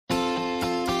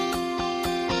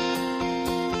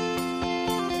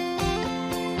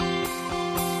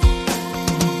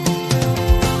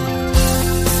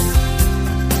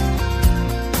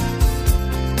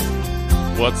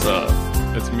What's up?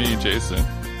 It's me, Jason.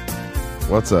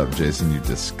 What's up, Jason, you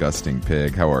disgusting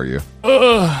pig? How are you?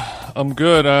 I'm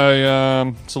good.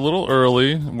 It's a little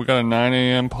early. We got a 9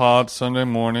 a.m. pod Sunday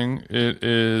morning. It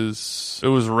was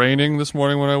raining this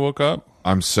morning when I woke up.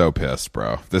 I'm so pissed,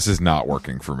 bro. This is not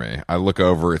working for me. I look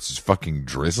over, it's just fucking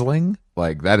drizzling.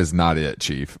 Like, that is not it,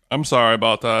 Chief. I'm sorry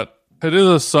about that. It is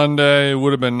a Sunday. It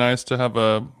would have been nice to have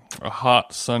a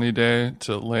hot, sunny day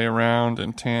to lay around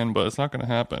and tan, but it's not going to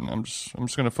happen. I'm just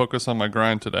going to focus on my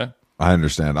grind today. I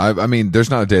understand. I mean,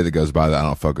 there's not a day that goes by that I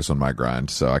don't focus on my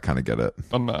grind, so I kind of get it.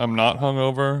 I'm not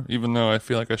hungover, even though I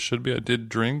feel like I should be. I did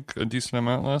drink a decent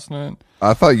amount last night.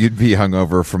 I thought you'd be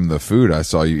hungover from the food I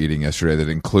saw you eating yesterday that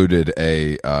included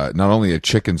not only a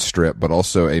chicken strip, but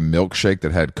also a milkshake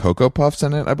that had Cocoa Puffs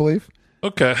in it, I believe.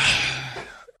 Okay.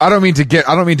 I don't mean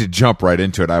to jump right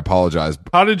into it. I apologize.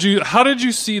 How did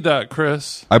you see that,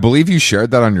 Chris? I believe you shared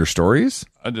that on your stories.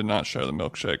 I did not share the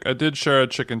milkshake. I did share a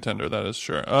chicken tender, that is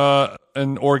sure.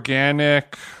 An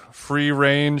organic,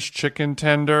 free-range chicken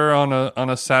tender on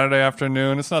a Saturday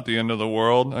afternoon. It's not the end of the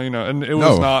world, and it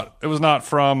was not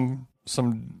from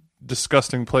some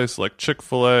disgusting place like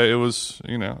Chick-fil-A. It was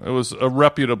a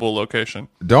reputable location.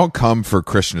 Don't come for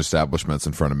Christian establishments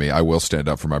in front of me. I will stand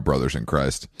up for my brothers in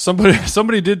Christ.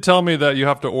 Somebody did tell me that you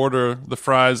have to order the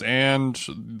fries and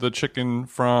the chicken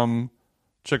from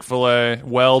Chick-fil-A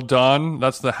well done.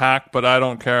 That's the hack, but I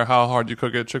don't care how hard you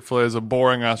cook it. Chick-fil-A is a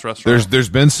boring ass restaurant. There's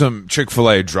been some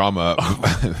Chick-fil-A drama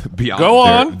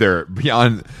beyond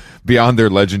beyond their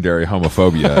legendary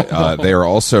homophobia. They are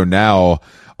also now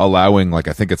allowing, I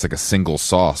think it's a single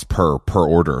sauce per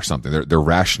order or something. They're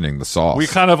rationing the sauce. We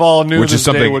kind of all knew this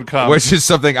day would come. Which is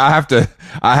something I have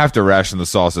to ration the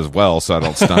sauce as well, so I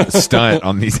don't stunt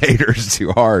on these haters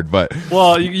too hard. But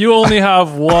well, you only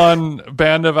have one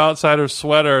Band of Outsiders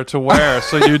sweater to wear,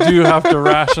 so you do have to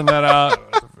ration that out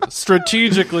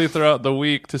strategically throughout the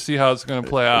week to see how it's going to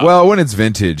play out. Well, when it's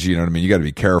vintage, you know what I mean. You got to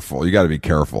be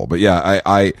careful. But yeah,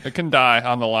 it can die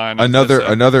on the line.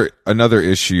 Another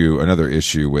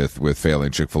issue with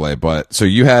failing Chick-fil-A. But so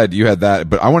you had that,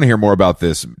 but I want to hear more about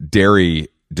this dairy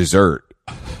dessert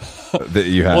that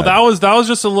you had. Well, that was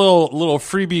just a little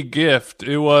freebie gift.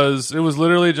 It was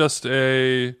literally just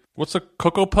what's a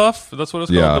Cocoa Puff? That's what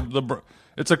it's called. Yeah.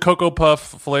 It's a Cocoa Puff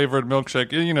flavored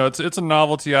milkshake. It's a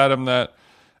novelty item that.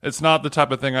 It's not the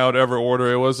type of thing I would ever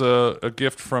order. It was a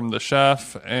gift from the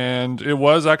chef, and it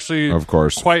was actually, of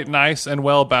course, quite nice and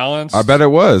well balanced. I bet it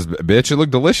was, bitch. It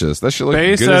looked delicious. That shit looked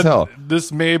good as hell.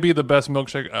 This may be the best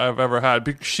milkshake I've ever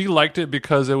had. She liked it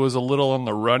because it was a little on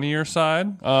the runnier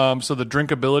side, so the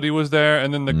drinkability was there.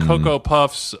 And then the Cocoa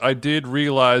Puffs, I did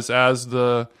realize as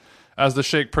the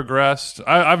shake progressed,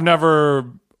 I've never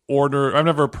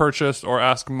purchased or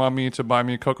asked mommy to buy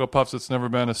me Cocoa Puffs. It's never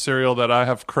been a cereal that I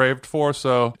have craved for,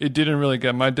 so it didn't really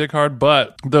get my dick hard.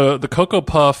 But the Cocoa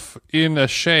Puff in a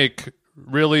shake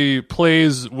really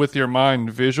plays with your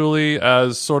mind visually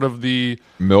as sort of the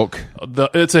milk.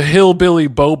 It's a hillbilly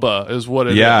boba is what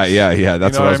it is. Yeah.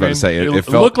 That's what I was about to say. It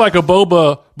looked like a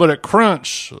boba, but it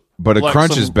crunch. But a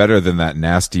crunch is better than that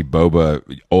nasty boba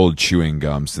old chewing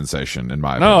gum sensation, in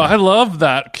my opinion. No, I love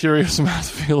that curious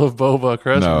mouthfeel of boba,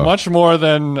 Chris. No. Much more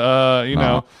than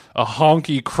a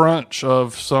honky crunch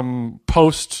of some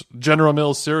post General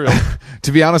Mills cereal.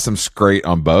 To be honest, I'm straight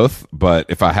on both. But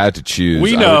if I had to choose,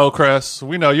 Chris.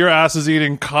 We know your ass is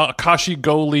eating Kashi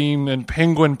Goleen and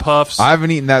Penguin Puffs. I haven't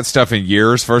eaten that stuff in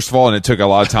years, first of all, and it took a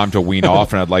lot of time to wean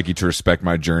off. And I'd like you to respect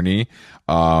my journey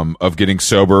of getting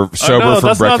sober from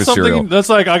breakfast cereal. That's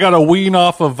like I gotta wean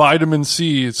off of vitamin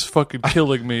C. It's fucking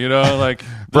killing me, like.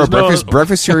 Bro,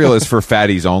 breakfast cereal is for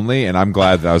fatties only, and I'm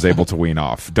glad that I was able to wean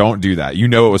off. Don't do that. It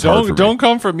was hard for me. Don't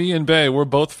come for me and Bay. We're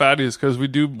both fatties because we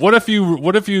do. What if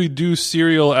you do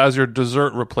cereal as your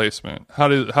dessert replacement? How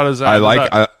does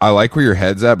that? I like where your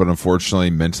head's at, but unfortunately,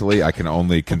 mentally, I can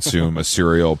only consume a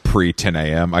cereal pre 10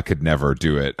 a.m. I could never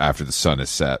do it after the sun is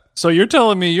set. So you're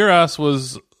telling me your ass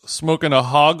was smoking a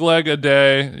hog leg a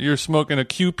day, you're smoking a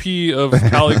QP of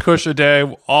Cali Kush a day,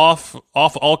 off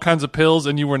all kinds of pills,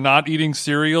 and you were not eating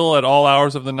cereal at all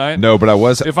hours of the night? No, but I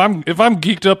was. If I'm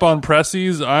geeked up on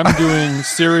Pressies, I'm doing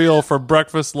cereal for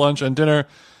breakfast, lunch, and dinner.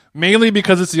 Mainly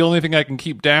because it's the only thing I can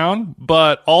keep down,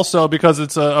 but also because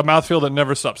it's a mouthfeel that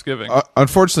never stops giving.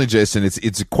 Unfortunately, Jason,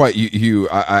 it's quite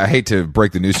I hate to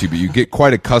break the news to you, but you get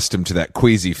quite accustomed to that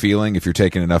queasy feeling if you're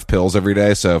taking enough pills every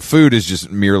day. So food is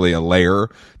just merely a layer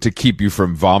to keep you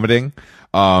from vomiting.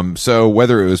 So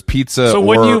whether it was pizza,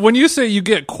 when you say you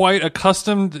get quite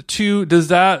accustomed to, does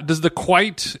the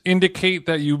quite indicate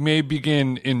that you may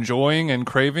begin enjoying and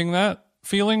craving that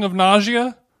feeling of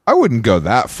nausea? I wouldn't go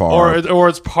that far. Or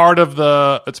it's part of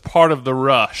the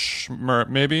rush.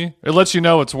 Maybe it lets you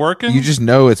know it's working. You just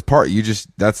know it's part.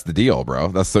 That's the deal, bro.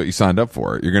 That's what you signed up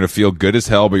for. You're gonna feel good as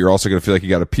hell, but you're also gonna feel like you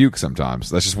got to puke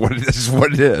sometimes. That's just what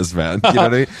it is, man. You know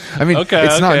what I mean? I mean, okay,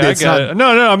 it's not. It's not. It.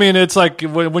 No. I mean, it's like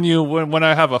when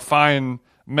I have a fine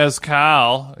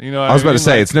mezcal, you know. I was about to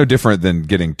say, like, it's no different than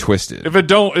getting twisted. If it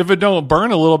don't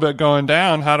burn a little bit going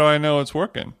down, how do I know it's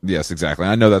working? Yes, exactly.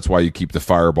 I know that's why you keep the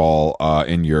Fireball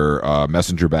in your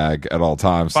messenger bag at all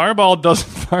times. Fireball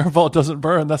doesn't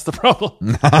burn. That's the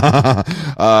problem.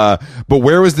 But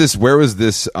where was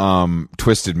this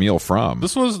twisted meal from?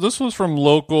 This was from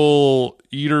local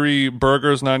eatery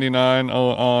Burgers 99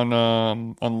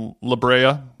 on La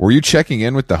Brea. Were you checking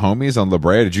in with the homies on La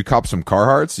Brea? Did you cop some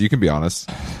Carhartts? You can be honest.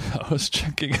 I was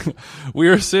checking. We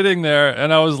were sitting there,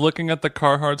 and I was looking at the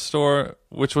Carhartt store,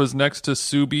 which was next to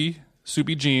Subi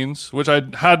Jeans, which I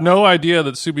had no idea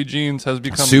that Subi Jeans has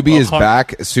become. Subi is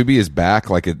back. Subi is back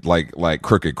like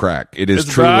Crooked Crack. It's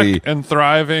truly back and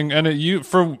thriving. And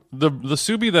for the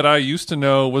Subi that I used to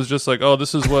know was just like, oh,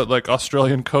 this is what like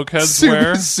Australian cokeheads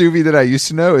wear. Subi that I used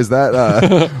to know is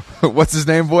that what's his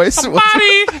name? Voice.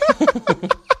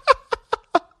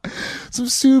 Some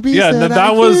Subi. Yeah,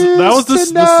 that was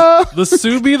the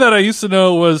Subi that I used to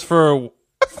know was for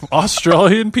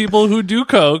Australian people who do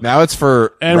coke. Now it's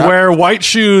for wear white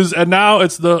shoes, and now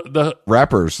it's the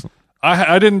rappers.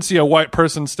 I didn't see a white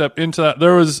person step into that.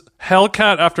 There was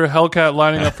Hellcat after Hellcat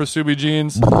lining up for Subi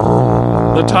Jeans.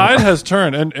 The tide has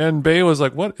turned, and Bay was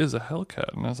like, "What is a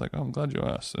Hellcat?" And I was like, "Oh, I'm glad you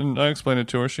asked." And I explained it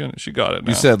to her. She got it now.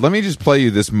 You said, "Let me just play you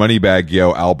this Moneybag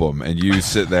Yo album," and you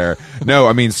sit there. No,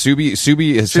 I mean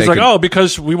Subi has. She's like, "Oh,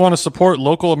 because we want to support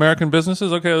local American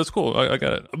businesses." Okay, that's cool. I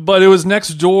get it. But it was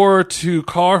next door to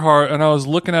Carhartt, and I was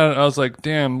looking at it. I was like,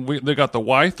 "Damn, they got the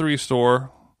Y3 store."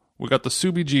 We got the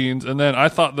Subi Jeans, and then I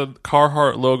thought the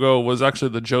Carhartt logo was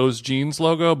actually the Joe's Jeans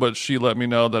logo, but she let me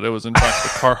know that it was in fact the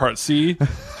Carhartt C.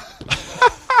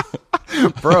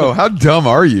 Bro, how dumb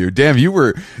are you? Damn,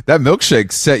 that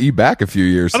milkshake set you back a few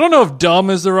years. I don't know if dumb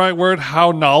is the right word.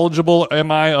 How knowledgeable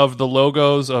am I of the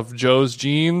logos of Joe's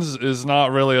Jeans is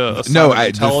not really a sign of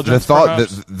intelligence.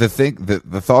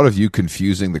 The thought of you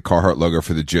confusing the Carhartt logo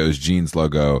for the Joe's Jeans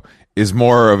logo is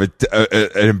more of an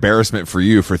embarrassment for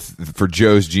you for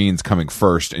Joe's Jeans coming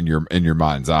first in your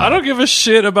mind's eye. I don't give a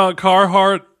shit about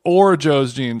Carhartt or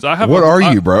Joe's Jeans. What are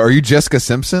you, bro? Are you Jessica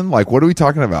Simpson? Like, what are we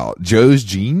talking about? Joe's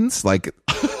Jeans? Like,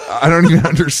 I don't even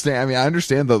understand. I mean, I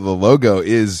understand that the logo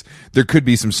is, there could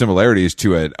be some similarities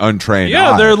to an untrained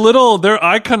eye. Their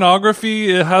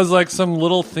iconography, it has like some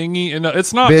little thingy, and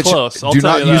it's not close. I'll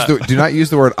tell you that. Do not use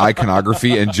the word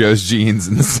iconography and Joe's Jeans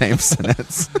in the same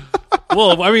sentence.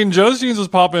 Well, I mean, Joe's Jeans was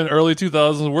popping in early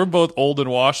 2000s. We're both old and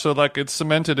washed, so like it's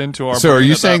cemented into our. So are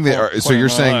you saying that? So you're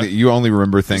saying that you only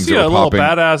remember things that are popping? A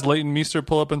little badass Leighton Meester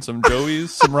pull up in some Joeys,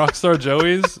 some Rockstar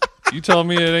Joeys. You tell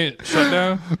me it ain't shut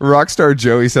down. Rockstar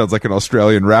Joey sounds like an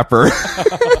Australian rapper.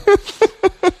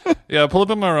 Yeah, pull up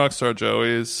in my Rockstar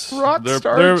Joeys.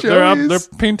 Joeys.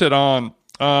 They're painted on.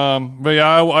 But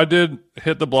yeah, I did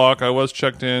hit the block. I was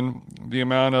checked in. The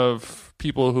amount of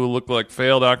people who look like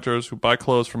failed actors who buy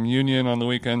clothes from Union on the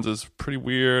weekends is pretty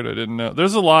weird. I didn't know.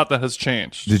 There's a lot that has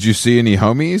changed. Did you see any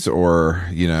homies or,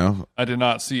 I did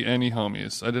not see any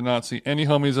homies. I did not see any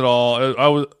homies at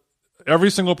all.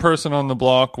 Every single person on the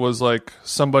block was like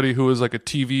somebody who was like a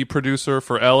TV producer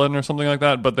for Ellen or something like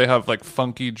that, but they have like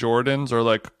funky Jordans or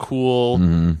like cool,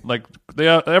 like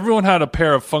everyone had a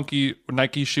pair of funky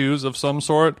Nike shoes of some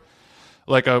sort.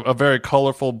 Like a very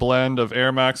colorful blend of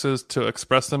Air Maxes to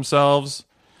express themselves,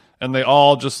 and they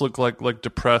all just look like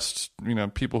depressed,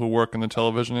 people who work in the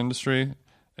television industry.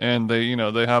 And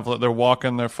they're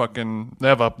walking their fucking,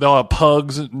 they'll have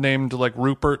pugs named like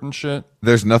Rupert and shit.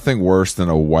 There's nothing worse than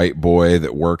a white boy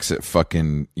that works at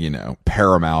fucking,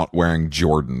 Paramount wearing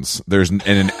Jordans.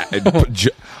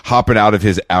 Hopping out of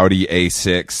his Audi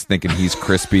A6 thinking he's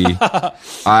crispy.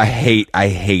 I hate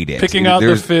it. Picking out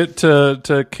the fit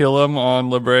to kill him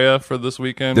on La Brea for this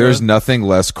weekend. There's nothing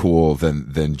less cool than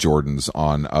Jordans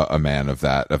on a man of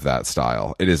that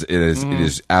style. It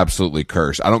is absolutely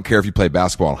cursed. I don't care if you play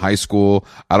basketball in high school.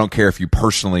 I don't care if you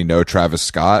personally know Travis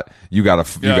Scott. You gotta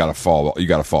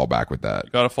fall back with that.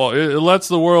 You gotta fall. It lets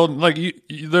the world, like,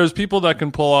 there's people that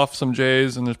can pull off some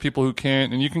J's and there's people who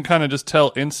can't, and you can kind of just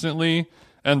tell instantly.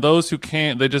 And those who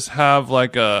can't, they just have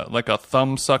like a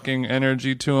thumb sucking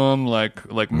energy to them,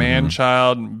 like man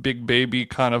child, big baby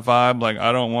kind of vibe. Like,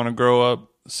 I don't want to grow up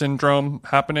syndrome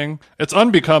happening. It's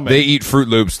unbecoming. They eat Fruit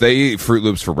Loops. They eat Fruit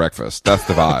Loops for breakfast. That's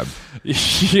the vibe.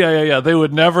 Yeah.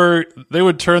 They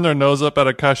would turn their nose up at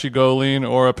a Kashi Goleen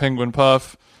or a Penguin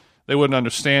Puff. they wouldn't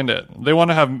understand it. They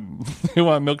want to have they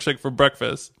want a milkshake for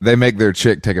breakfast. They make their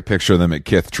chick take a picture of them at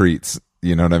Kith Treats.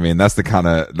 You know what I mean? That's the kind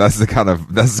of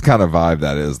vibe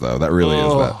that is, though. That really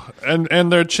is that.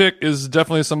 And their chick is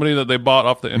definitely somebody that they bought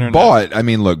off the internet. Bought. I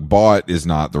mean, look, bought is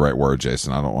not the right word,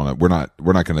 Jason. I don't want to.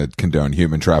 We're not going to condone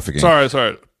human trafficking. Sorry.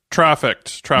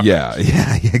 Trafficked. Yeah,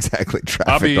 exactly.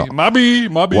 Trafficked. My bee.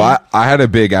 Well, I had a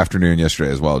big afternoon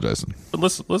yesterday as well, Jason. But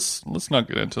let's not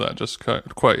get into that just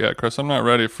quite yet, Chris. I'm not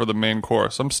ready for the main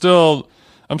course. I'm still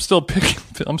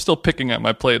picking at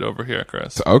my plate over here,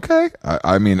 Chris. Okay.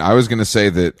 I mean, I was going to say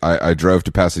that I drove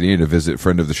to Pasadena to visit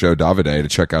friend of the show, Davide, to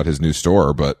check out his new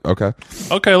store, but okay.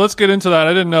 Okay, let's get into that.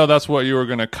 I didn't know that's what you were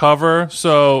going to cover.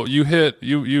 So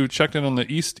you checked in on the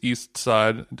east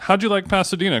side. How'd you like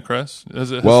Pasadena, Chris?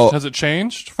 Has it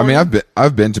changed? I mean,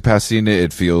 I've been to Pasadena.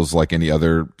 It feels like any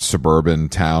other suburban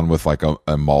town with like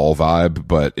a mall vibe,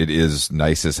 but it is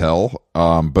nice as hell.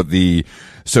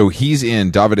 So he's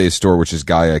in Davide's store, which is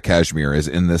Gaia Cashmere, is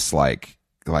in this like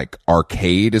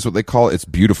arcade is what they call it. It's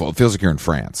beautiful. It feels like you're in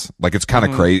France. Like it's kind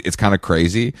of crazy. It's kind of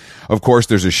crazy. Of course,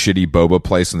 there's a shitty boba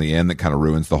place in the end that kind of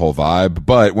ruins the whole vibe.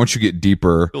 But once you get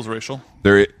deeper, feels racial.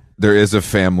 There is a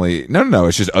family. No,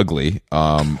 it's just ugly.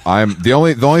 I'm the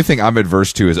only thing I'm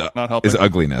adverse to is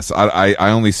ugliness. I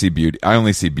only see beauty.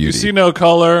 You see no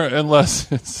color unless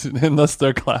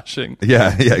they're clashing.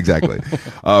 Yeah, exactly.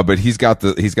 But he's got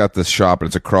this shop, and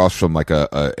it's across from like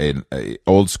a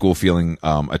old school feeling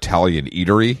Italian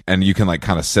eatery, and you can like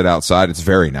kind of sit outside. It's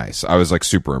very nice. I was like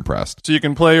super impressed. So you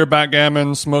can play your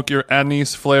backgammon, smoke your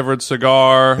anise flavored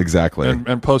cigar, exactly,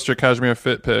 and post your Cashmere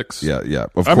Fit pics. Yeah.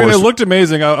 Of course. I mean, it looked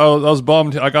amazing. I was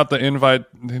bummed. I got the invite.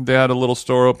 They had a little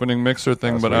store opening mixer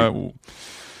thing, but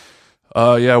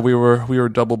we were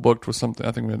double booked with something.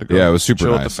 I think we had to go. Yeah, it was super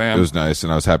chill nice. With the fam. It was nice,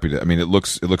 and I was happy to. I mean, it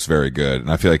looks very good,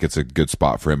 and I feel like it's a good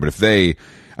spot for him. But if they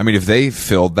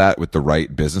filled that with the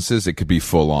right businesses, it could be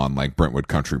full on like Brentwood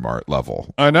Country Mart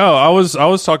level. I know. I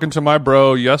was talking to my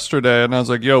bro yesterday, and I was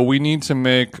like, "Yo, we need to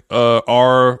make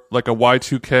our like a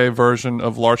Y2K version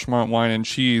of Larchmont Wine and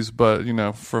Cheese, but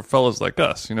for fellas like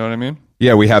us, you know what I mean?"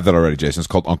 Yeah, we have that already, Jason. It's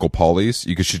called Uncle Paulie's.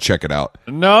 You should check it out.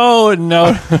 No,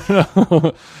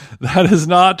 that is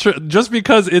not true. Just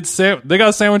because they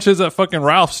got sandwiches at fucking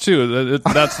Ralph's too.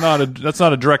 That's not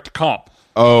a direct comp.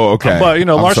 Oh, okay. But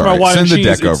Larchmont Wine and Cheese.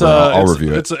 Send the deck over. I'll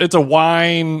review it. It's a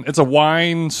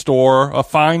wine store, a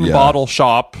fine bottle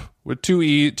shop with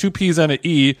two P's and an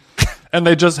E, and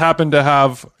they just happen to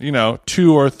have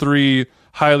 2 or 3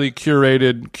 highly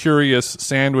curated, curious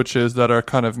sandwiches that are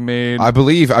kind of made. I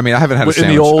believe. I mean, I haven't had a sandwich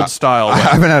in the old style. I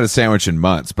haven't had a sandwich in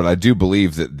months, but I do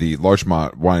believe that the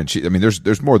Larchmont Wine and Cheese. I mean,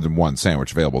 there's more than one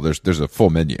sandwich available. There's a full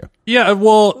menu. Yeah,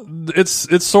 well,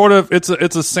 it's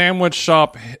a sandwich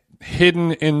shop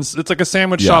hidden in. It's like a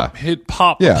sandwich shop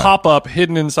pop up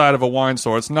hidden inside of a wine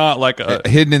store. It's not like a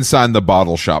hidden inside the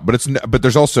bottle shop, but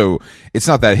there's also it's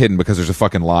not that hidden because there's a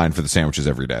fucking line for the sandwiches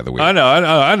every day of the week. I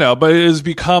know, but it has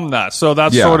become that. So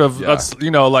that's that's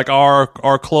like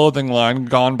our clothing line,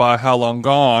 Gone by How Long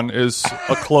Gone, is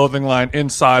a clothing line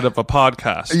inside of a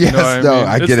podcast. Yes,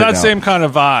 I get it. It's that same kind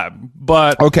of vibe.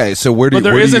 But okay, so where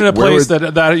isn't a place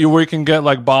where you can get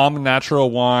like bomb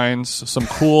natural wines, some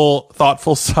cool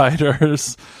thoughtful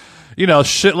ciders,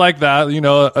 shit like that, an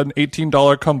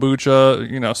 $18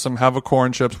 kombucha, some have a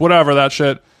corn chips, whatever that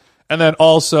shit. And then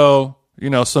also,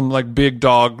 some like big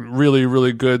dog, really,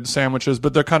 really good sandwiches,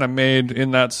 but they're kind of made in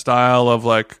that style of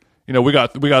like, we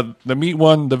got the meat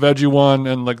one, the veggie one,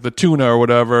 and like the tuna or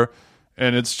whatever.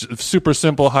 And it's super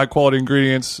simple, high quality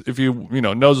ingredients. If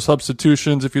no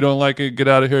substitutions. If you don't like it, get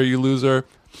out of here, you loser.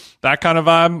 That kind of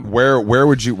vibe. Where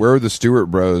would the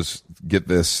Stewart Bros get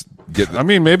this? I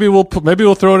mean, maybe we'll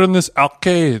throw it in this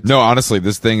arcade. No, honestly,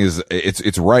 this thing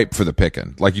it's ripe for the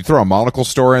picking. Like you throw a monocle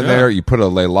store in there, you put a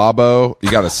Le Labo,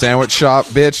 you got a sandwich shop,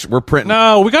 bitch. We're printing.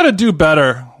 No, we got to do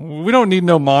better. We don't need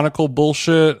no monocle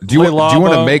bullshit. Do you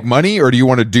want to make money or do you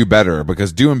want to do better?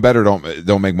 Because doing better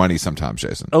don't make money sometimes,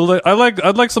 Jason.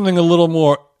 I'd like something a little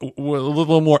more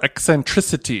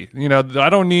eccentricity. I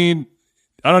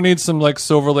don't need some like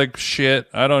Silver Lake shit.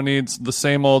 I don't need the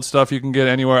same old stuff you can get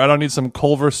anywhere. I don't need some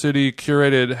Culver City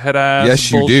curated head ass.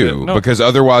 Yes, you do, because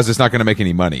otherwise it's not going to make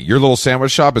any money. Your little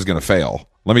sandwich shop is going to fail.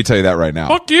 Let me tell you that right now.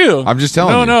 Fuck you. I'm just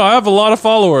telling you. No, I have a lot of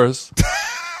followers.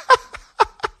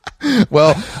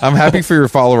 Well, I'm happy for your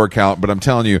follower count, but I'm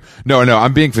telling you, no,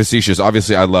 I'm being facetious.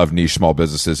 Obviously, I love niche small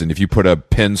businesses, and if you put a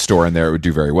pen store in there, it would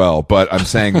do very well. But I'm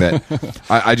saying that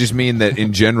I just mean that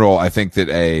in general, I think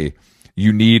that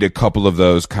you need a couple of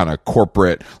those kind of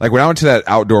corporate, like when I went to that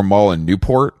outdoor mall in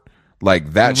Newport,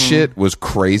 Like that shit was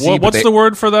crazy. What's the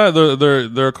word for that?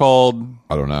 They're called,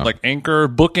 I don't know. like anchor,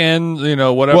 bookend,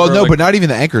 whatever. Well, no, like, but not even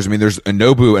the anchors. I mean, there's a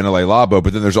Nobu and a Labo,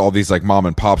 but then there's all these like mom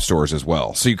and pop stores as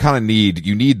well. So you kind of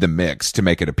need the mix to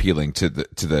make it appealing to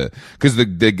because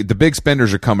the big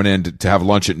spenders are coming in to have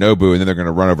lunch at Nobu, and then they're going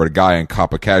to run over to Guy and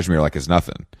cop a cashmere like it's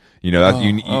nothing. That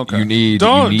you need.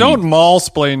 Don't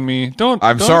mall-splain me.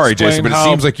 I'm sorry, Jason, but it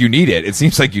seems like you need it. It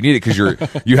seems like you need it because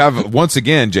you have, once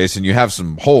again, Jason, you have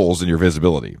some holes in your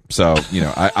visibility. So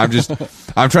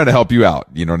I'm trying to help you out.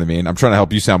 You know what I mean? I'm trying to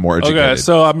help you sound more educated. Okay,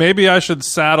 so maybe I should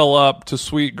saddle up to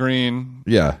Sweet Green.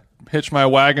 Yeah. Hitch my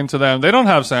wagon to them. They don't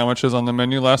have sandwiches on the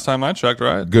menu last time I checked,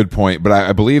 right? Good point, but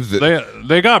I believe that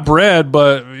they got bread,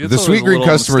 but it's the Sweet Green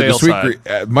customer, the Sweet Green,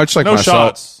 much like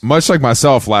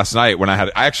myself last night when I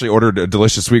actually ordered a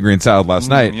delicious Sweet Green salad last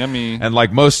night. Yummy. And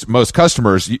like most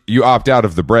customers, you opt out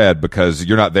of the bread because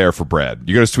you're not there for bread.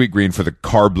 You go to Sweet Green for the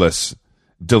carbless,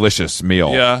 delicious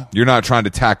meal. Yeah. You're not trying to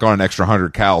tack on an extra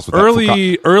 100 calories. With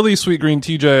early Sweet Green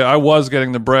TJ, I was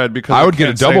getting the bread because I would get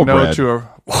a double bread.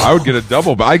 I would get a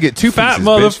double, but I get two fat pieces.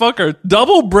 Motherfucker,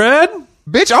 double bread?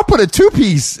 Bitch, I'll put a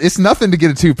 2-piece. It's nothing to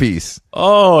get a 2-piece.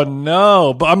 Oh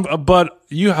no! But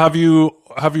you have you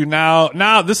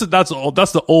now that's old.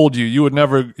 That's the old you. You would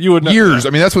years.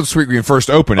 I mean, that's when Sweet Green first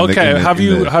opened. Okay, have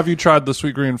you tried the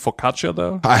Sweet Green focaccia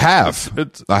though? I have.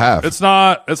 I have. It's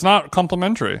not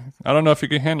complimentary. I don't know if you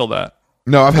can handle that.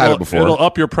 No, I've had it before. It'll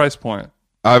up your price point.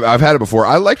 I've had it before.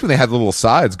 I liked when they had the little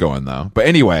sides going though. But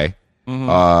anyway.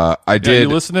 I did. You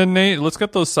listening, Nate? Let's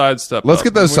get those sides stepped Let's up.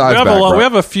 get those sides back. We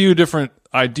have a few different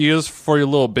ideas for your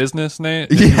little business,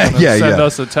 Nate. Yeah. Send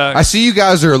us a text. I see you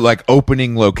guys are like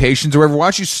opening locations or whatever. Why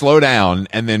don't you slow down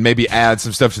and then maybe add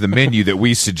some stuff to the menu that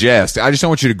we suggest? I just don't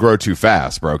want you to grow too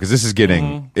fast, bro, because this is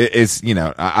getting it's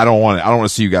I don't want to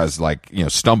see you guys like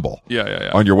stumble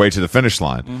on your way to the finish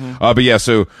line. But yeah,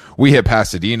 so we hit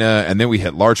Pasadena and then we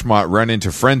hit Larchmont, run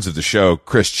into friends of the show,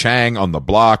 Chris Chang on the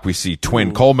block. We see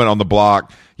Twin Coleman on the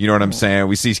block. You know what I'm saying?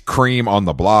 We see Cream on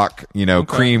the block.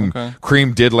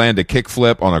 Cream did land a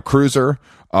kickflip on a cruiser.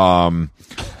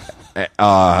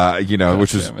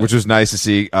 Which was nice to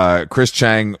see. Chris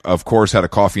Chang, of course, had a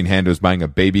coffee in hand. Was buying a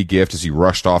baby gift as he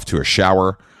rushed off to a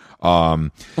shower.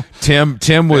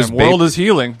 Tim was world is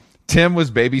healing. Tim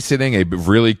was babysitting a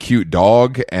really cute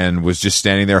dog and was just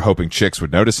standing there hoping chicks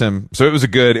would notice him. So it was a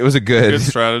good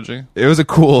strategy. It was a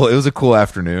cool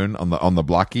afternoon on the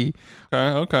blocky.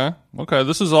 Okay.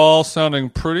 This is all sounding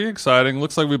pretty exciting.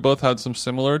 Looks like we both had some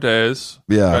similar days.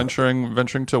 Yeah.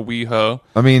 Venturing to WeHo.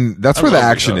 I mean, that's where the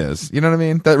action is. You know what I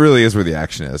mean? That really is where the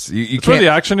action is. It's where the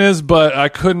action is, but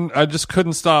I just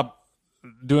couldn't stop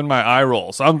doing my eye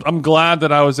rolls. I'm glad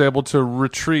that I was able to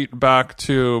retreat back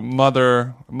to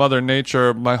Mother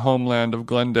Nature, my homeland of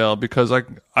Glendale, because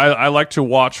I like to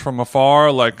watch from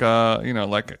afar, like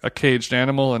like a caged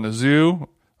animal in a zoo.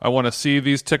 I want to see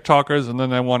these TikTokers, and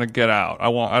then I want to get out. I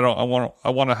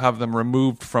want to have them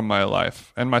removed from my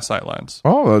life and my sightlines.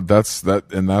 Oh, that's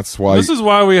why. This is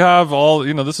why we have all.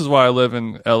 This is why I live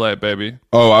in LA, baby.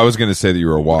 Oh, I was going to say that you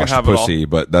were a washed pussy,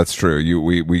 but that's true.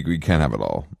 We can't have it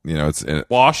all. It's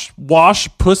wash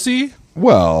pussy.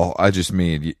 Well, I just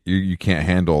mean you can't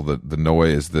handle the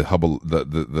noise, the hubble,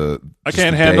 the. I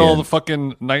can't handle the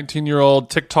fucking 19-year-old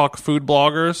TikTok food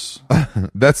bloggers.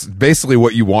 That's basically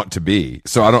what you want to be.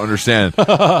 So I don't understand.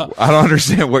 I don't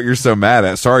understand what you're so mad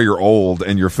at. Sorry, you're old,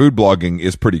 and your food blogging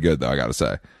is pretty good, though. I got to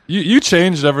say. You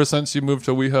changed ever since you moved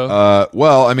to WeHo.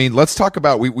 Well, I mean, let's talk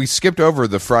about we skipped over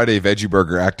the Friday Veggie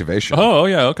Burger activation. Oh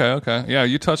yeah, okay. Yeah,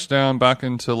 you touched down back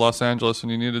into Los Angeles,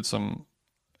 and you needed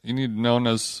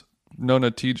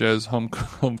Nona TJ's home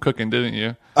cooking, didn't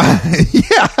you?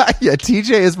 yeah.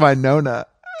 TJ is my Nona.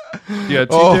 Yeah,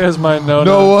 TJ is my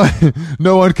Nona.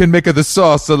 No one can make the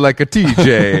sauce like a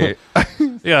TJ.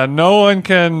 Yeah, no one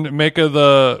can make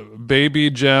the baby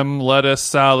gem lettuce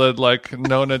salad like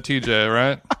Nona TJ,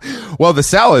 right? Well, the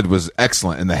salad was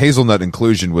excellent, and the hazelnut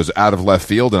inclusion was out of left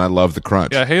field, and I love the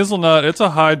crunch. Yeah, hazelnut, it's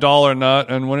a high dollar nut,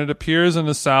 and when it appears in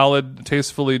a salad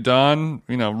tastefully done,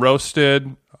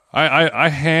 roasted, I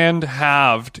hand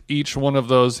halved each one of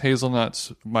those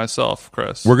hazelnuts myself,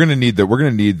 Chris. We're gonna need the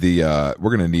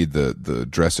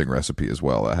dressing recipe as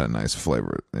well. That had a nice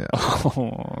flavor. Yeah.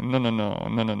 Oh,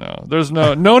 no. There's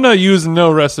Nona used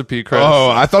no recipe, Chris.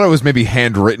 Oh, I thought it was maybe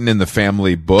handwritten in the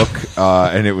family book,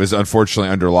 and it was unfortunately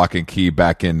under lock and key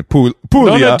back in Puglia.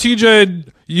 Nona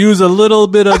TJ use a little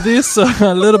bit of this,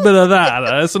 a little bit of that.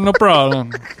 That's no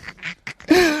problem.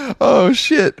 Oh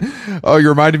shit! Oh, you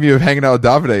reminded me of hanging out with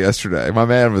Davide yesterday. My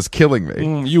man was killing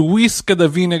me. You whisk the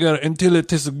vinegar until it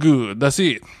tastes good. That's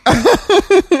it.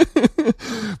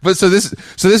 But so this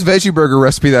veggie burger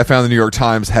recipe that I found in the New York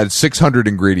Times had 600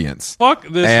 ingredients. Fuck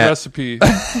this recipe.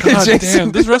 God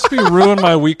damn, this recipe ruined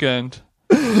my weekend.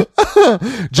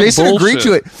 Jason agreed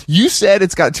to it. You said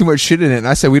it's got too much shit in it, and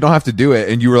I said we don't have to do it,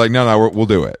 and you were like, no, we'll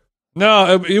do it.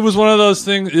 No, it was one of those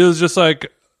things. It was just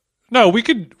like, no, we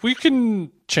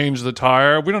can change the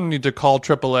tire. We don't need to call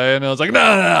AAA. And I was like, no,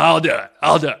 I'll do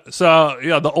it. So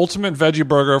yeah, the ultimate veggie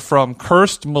burger from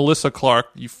cursed Melissa Clark.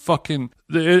 You fucking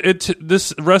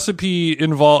this recipe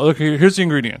involved. Okay, here's the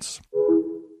ingredients: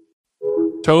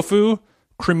 tofu,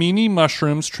 cremini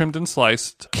mushrooms trimmed and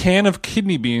sliced, can of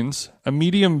kidney beans, a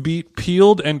medium beet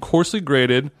peeled and coarsely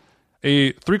grated,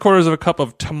 a 3/4 of a cup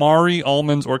of tamari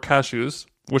almonds or cashews,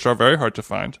 which are very hard to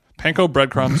find, panko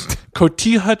breadcrumbs,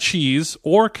 cotija cheese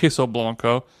or queso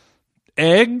blanco,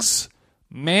 eggs,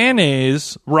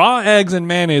 mayonnaise. Raw eggs and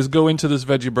mayonnaise go into this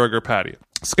veggie burger patty.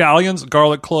 Scallions,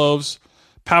 garlic cloves,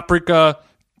 paprika,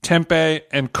 tempeh,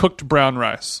 and cooked brown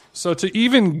rice. So to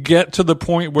even get to the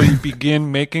point where you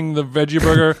begin making the veggie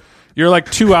burger, you're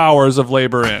like 2 hours of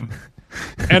labor in.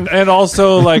 And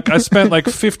also, like, I spent like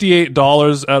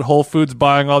 $58 at Whole Foods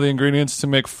buying all the ingredients to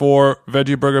make 4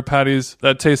 veggie burger patties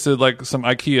that tasted like some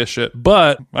IKEA shit.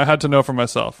 But I had to know for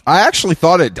myself. I actually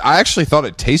thought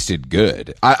it tasted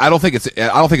good. I don't think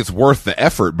it's worth the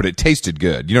effort, but it tasted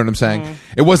good. You know what I'm saying?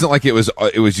 It wasn't like it was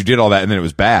you did all that and then it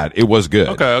was bad. It was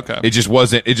good. Okay. It just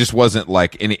wasn't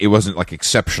like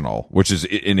exceptional, which is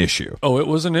an issue. Oh, it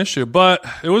was an issue, but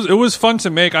it was fun to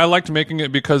make. I liked making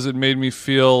it because it made me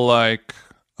feel like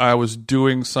I was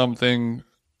doing something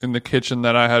in the kitchen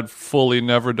that I had fully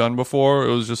never done before.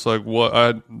 It was just like it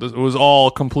was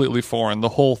all completely foreign. The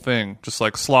whole thing, just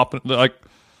like slopping, like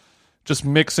just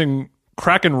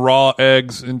cracking raw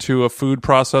eggs into a food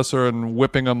processor and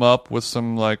whipping them up with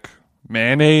some like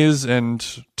mayonnaise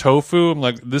and tofu. I'm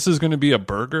like, this is going to be a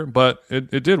burger, but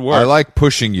it did work. I like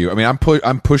pushing you. I mean,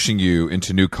 I'm pushing you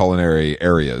into new culinary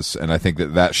areas, and I think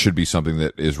that should be something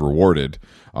that is rewarded,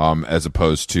 as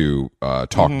opposed to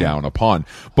talked down upon.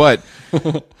 But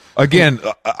again,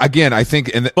 I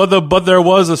think, but there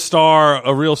was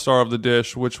a real star of the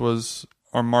dish, which was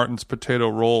our Martin's potato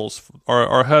rolls.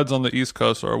 Our heads on the East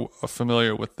Coast are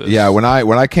familiar with this. Yeah, when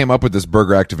I came up with this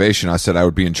burger activation, I said I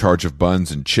would be in charge of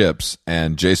buns and chips,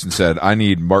 and Jason said I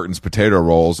need Martin's potato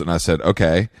rolls, and I said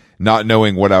okay, not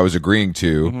knowing what I was agreeing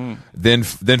to, then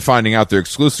finding out they're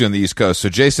exclusively on the East Coast. So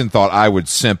Jason thought I would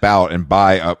simp out and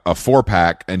buy a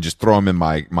 4-pack and just throw them in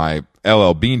my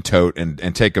LL Bean tote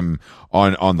and take them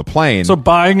on the plane. So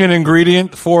buying an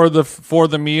ingredient for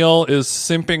the meal is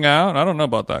simping out? I don't know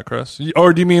about that, Chris.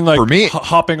 Or do you mean like for me,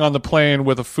 hopping on the plane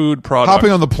with a food product?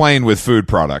 Hopping on the plane with food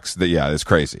products. It's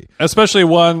crazy. Especially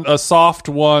a soft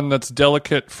one that's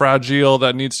delicate, fragile,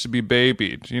 that needs to be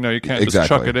babied. You know, you can't just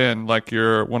chuck it in like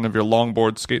you're one of your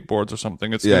longboard skateboards or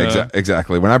something. It's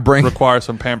exactly. Require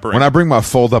some pampering. When I bring my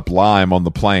fold up lime on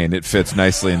the plane, it fits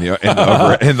nicely in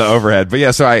the overhead. But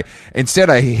yeah, so I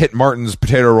hit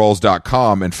martinspotatoRolls.com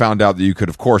and found out that you could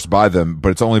of course buy them, but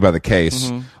it's only by the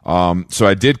case. So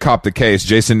I did cop the case.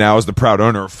 Jason now is the proud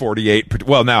owner of 40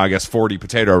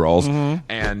 potato rolls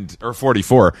or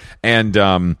 44. And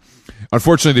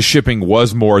unfortunately the shipping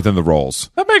was more than the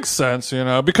rolls. That makes sense,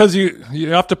 because you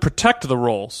have to protect the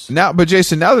rolls. But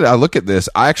Jason, now that I look at this,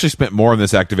 I actually spent more on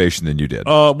this activation than you did.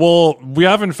 Well, we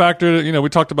haven't factored, we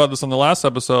talked about this on the last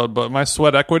episode, but my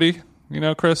sweat equity,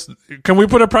 Chris, can we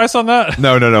put a price on that?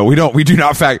 No.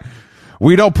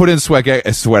 We don't put in sweat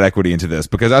equity into this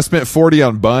because I spent 40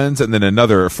 on buns and then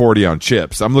another 40 on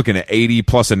chips. I'm looking at 80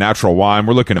 plus a natural wine.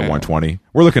 We're looking at 120.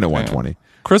 We're looking at 120.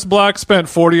 Chris Black spent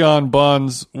 40 on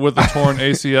buns with a torn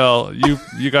ACL.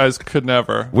 You guys could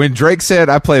never. When Drake said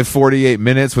I played 48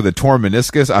 minutes with a torn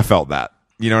meniscus, I felt that.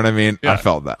 You know what I mean? Yeah. I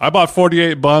felt that. I bought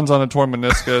 48 buns on a torn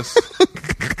meniscus.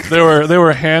 They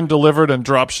were hand delivered and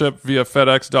drop shipped via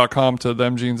FedEx.com to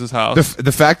them Jeans' house.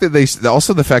 The fact that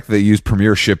they use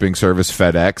Premier shipping service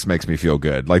FedEx makes me feel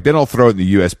good. Like they don't throw it in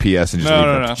the USPS and just leave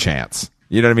it up to chance.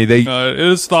 You know what I mean? It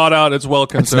is thought out. It's well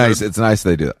considered. It's nice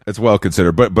they do that. It's well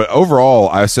considered. But overall,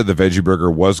 I said the veggie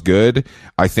burger was good.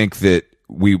 I think that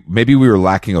we were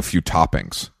lacking a few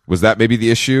toppings. Was that maybe the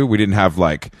issue? We didn't have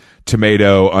like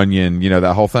tomato, onion,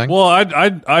 that whole thing. Well, I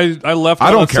left.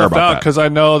 I don't care about that because I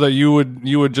know that you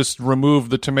would just remove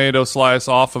the tomato slice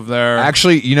off of there.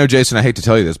 Actually, Jason, I hate to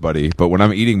tell you this, buddy, but when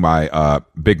I'm eating my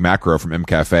Big Macro from M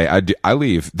Cafe, I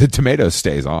leave the tomato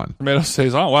stays on. Tomato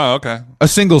stays on. Wow. Okay. A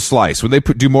single slice. When they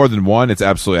do more than one, it's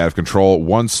absolutely out of control.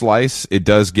 One slice, it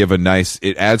does give it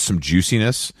adds some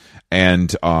juiciness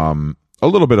and a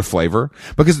little bit of flavor.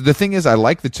 Because the thing is, I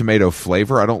like the tomato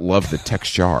flavor. I don't love the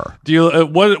texture. Do you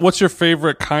what's your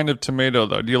favorite kind of tomato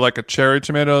though? Do you like a cherry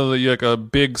tomato? Do you like a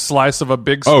big slice of a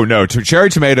big? Oh no, cherry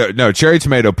tomato. No, cherry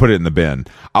tomato. Put it in the bin.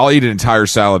 I'll eat an entire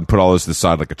salad and put all those to the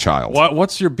side like a child.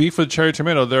 What's your beef with cherry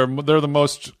tomato? They're the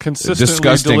most consistently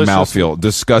Disgusting delicious. mouthfeel.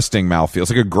 Disgusting mouthfeel.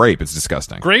 It's like a grape. It's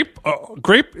disgusting. Grape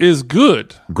is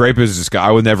good. Grape is disgusting.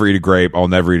 I would never eat a grape. I'll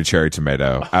never eat a cherry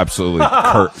tomato. Absolutely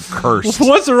cursed.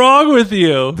 What's wrong with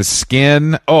you? The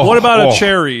skin. Oh. What about a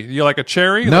cherry? You like a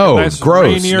cherry? No, like a nice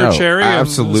gross. rainier No, cherry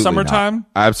absolutely in the summertime? Not.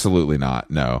 Absolutely not.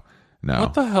 No.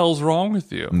 What the hell's wrong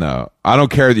with you? No. I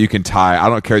don't care that you can tie. I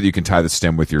don't care that you can tie the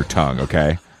stem with your tongue.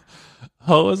 Okay.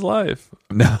 Hoe is life.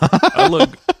 No.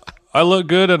 I look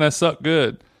good and I suck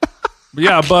good.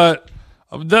 Yeah, but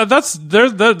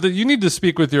you need to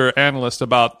speak with your analyst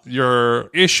about your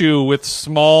issue with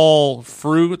small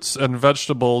fruits and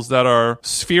vegetables that are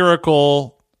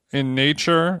spherical in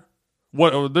nature.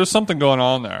 There's something going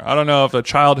on there. I don't know if the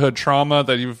childhood trauma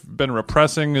that you've been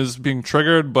repressing is being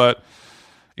triggered, but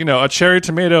a cherry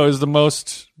tomato is the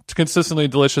most consistently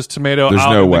delicious tomato There's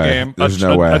out no in way. the game. There's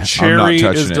no way. A cherry I'm not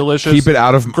touching is it. delicious. Keep it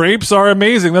out of. Grapes are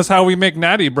amazing. That's how we make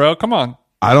natty, bro. Come on.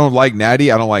 I don't like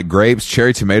natty. I don't like grapes.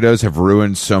 Cherry tomatoes have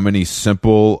ruined so many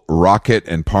simple rocket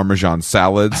and Parmesan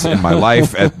salads in my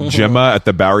life at Gemma at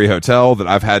the Bowery Hotel that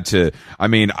I've had to.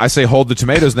 I say hold the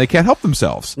tomatoes and they can't help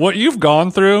themselves. What you've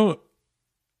gone through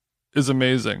is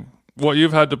amazing. What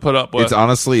you've had to put up with.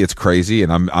 It's crazy,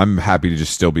 and I'm happy to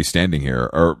just still be standing here.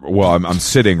 I'm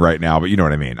sitting right now, but you know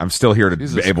what I mean. I'm still here to be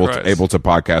able to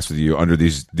podcast with you under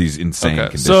these insane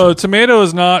conditions. So tomato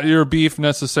is not your beef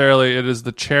necessarily. It is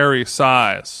the cherry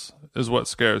size is what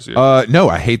scares you. No,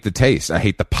 I hate the taste. I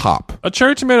hate the pop. A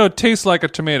cherry tomato tastes like a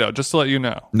tomato, just to let you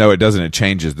know. No, it doesn't. It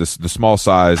changes. The small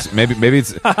size. Maybe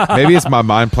it's my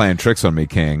mind playing tricks on me,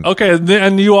 King. Okay,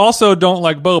 and you also don't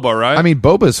like boba, right?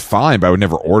 Boba's fine, but I would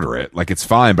never order it. Like, it's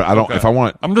fine, but I don't. Okay. If I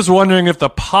want, I'm just wondering if the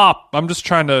pop. I'm just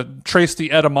trying to trace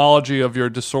the etymology of your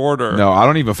disorder. No, I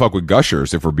don't even fuck with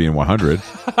Gushers. If we're being 100.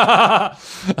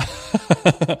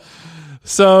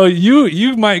 So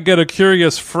you might get a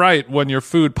curious fright when your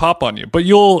food pop on you, but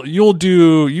you'll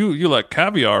do you like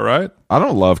caviar, right? I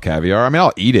don't love caviar.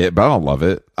 I'll eat it, but I don't love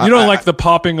it. You don't like the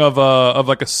popping of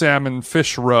like a salmon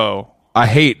fish roe. I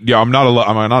hate. I'm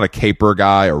not a caper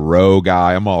guy, a roe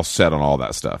guy. I'm all set on all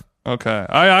that stuff. Okay,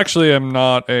 I actually am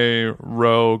not a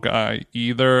roe guy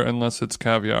either, unless it's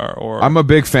caviar or. I'm a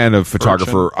big fan of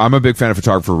photographer. I'm a big fan of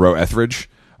photographer Roe Etheridge.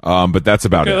 But that's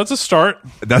about it. That's a start.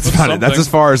 That's about it. That's as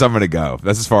far as I'm going to go.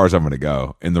 That's as far as I'm going to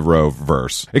go in the Roe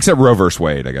verse, except Roe verse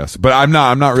Wade, I guess. But I'm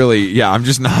not really. Yeah, I'm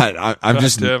just not. I'm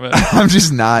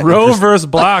just not. Roe verse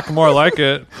Black, more like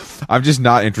it. I'm just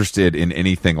not interested in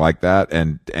anything like that.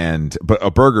 But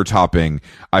a burger topping,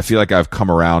 I feel like I've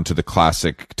come around to the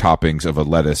classic toppings of a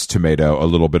lettuce, tomato, a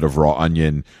little bit of raw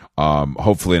onion.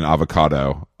 Hopefully an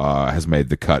avocado has made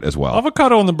the cut as well.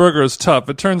 Avocado on the burger is tough.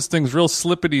 It turns things real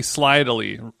slippity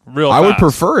slidily real fast. I would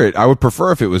prefer it. I would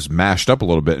prefer if it was mashed up a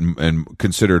little bit and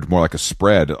considered more like a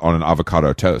spread on an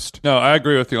avocado toast. No, I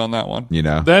agree with you on that one.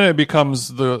 Then it becomes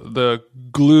the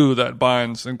glue that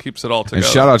binds and keeps it all together. And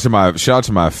shout out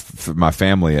to my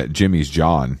family at Jimmy's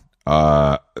John,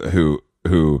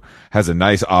 who has a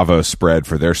nice avo spread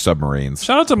for their submarines.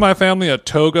 Shout out to my family at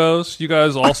Togo's. You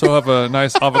guys also have a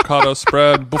nice avocado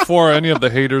spread before any of the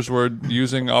haters were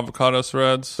using avocado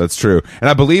spreads. That's true. And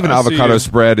I believe an avocado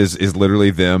spread is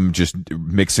literally them just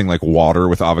mixing like water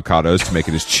with avocados to make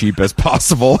it as cheap as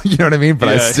possible. You know what I mean? But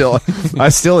I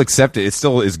still accept it. It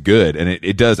still is good. And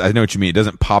it does. I know what you mean. It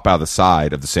doesn't pop out of the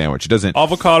side of the sandwich. It doesn't.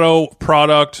 Avocado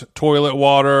product, toilet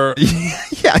water.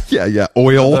 Yeah.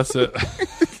 Oil. That's it.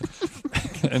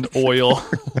 And oil.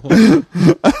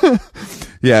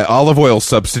 Yeah, olive oil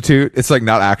substitute. It's like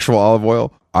not actual olive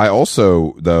oil. I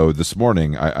also, though, this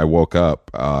morning I woke up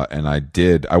and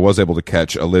I was able to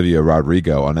catch Olivia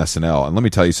Rodrigo on SNL. And let me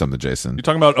tell you something, Jason. You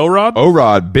talking about O-Rod?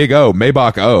 O-Rod, Big O,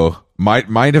 Maybach O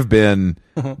might have been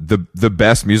the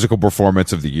best musical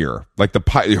performance of the year. Like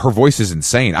her voice is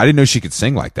insane. I didn't know she could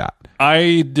sing like that.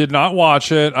 I did not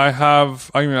watch it. I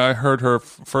heard her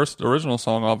first original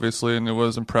song, obviously, and it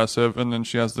was impressive. And then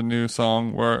she has the new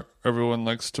song where everyone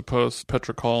likes to post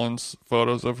Petra Collins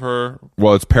photos of her.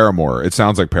 Well, it's Paramore. It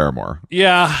sounds like Paramore.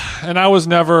 Yeah, and I was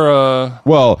never a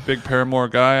big Paramore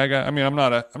guy. I'm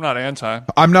not anti.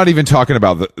 I'm not even talking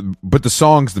about the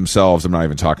songs themselves. I'm not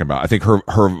even talking about. I think her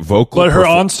vocal, but her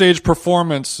onstage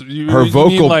performance,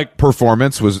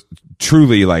 performance was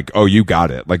truly like, oh, you got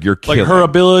it. Like, you're killing. Like her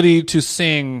ability to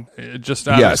sing just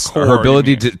out of core, her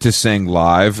ability to sing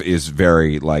live is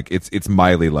very like it's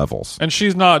Miley levels. And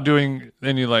she's not doing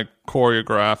any like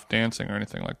choreographed dancing or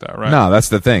anything like that, right? No, that's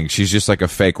the thing. She's just like a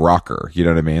fake rocker. You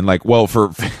know what I mean? Like, well,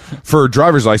 for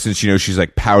driver's license, you know, she's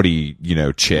like pouty, you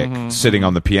know, chick sitting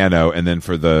on the piano, and then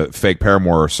for the fake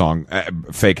Paramore song,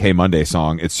 fake Hey Monday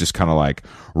song, it's just kind of like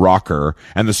rocker.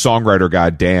 And the songwriter guy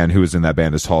Dan, who was in that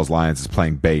band as Tall as Lions, is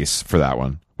playing bass for that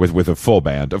one. With a full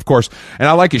band, of course, and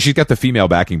I like it. She's got the female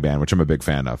backing band, which I'm a big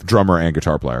fan of, drummer and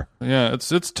guitar player. Yeah,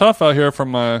 it's tough out here for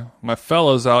my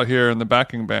fellas out here in the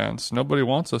backing bands. Nobody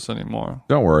wants us anymore.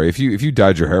 Don't worry, if you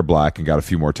dyed your hair black and got a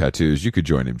few more tattoos, you could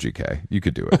join MGK. You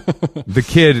could do it.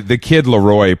 the kid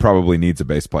Leroy probably needs a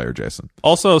bass player, Jason.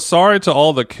 Also, sorry to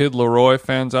all the Kid Leroy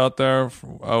fans out there.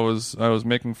 I was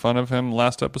making fun of him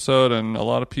last episode, and a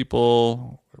lot of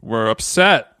people were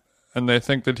upset. And they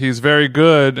think that he's very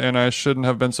good, and I shouldn't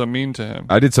have been so mean to him.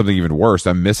 I did something even worse.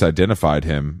 I misidentified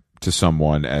him to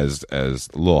someone as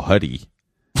Lil Huddy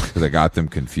because I got them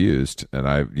confused, and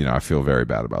I feel very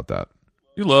bad about that.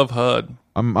 You love HUD.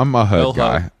 I'm a HUD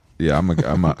guy. HUD. Yeah, I'm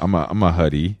a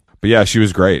Huddy. But yeah, she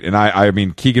was great, and I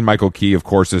mean Keegan Michael Key, of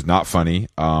course, is not funny.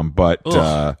 But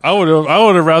I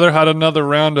would have rather had another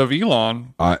round of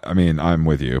Elon. I mean, I'm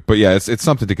with you, but yeah, it's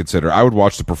something to consider. I would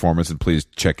watch the performance, and please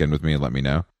check in with me and let me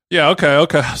know. Yeah.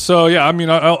 Okay. So yeah, I mean,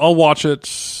 I'll watch it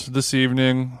this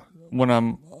evening when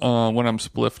I'm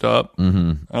spliffed up.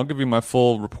 Mm-hmm. I'll give you my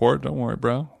full report. Don't worry,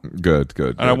 bro. Good.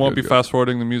 And I won't be fast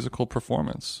forwarding the musical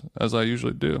performance as I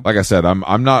usually do. Like I said,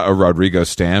 I'm not a Rodrigo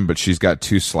stan, but she's got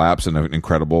 2 slaps and an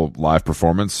incredible live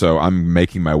performance. So I'm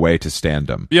making my way to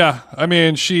standom. Yeah, I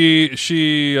mean, she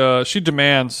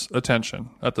demands attention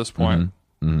at this point.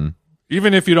 Mm-hmm. Mm-hmm.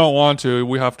 Even if you don't want to,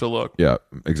 we have to look. Yeah,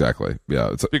 exactly.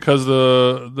 Yeah, it's because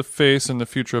the face and the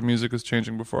future of music is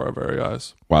changing before our very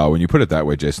eyes. Wow, when you put it that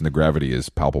way, Jason, the gravity is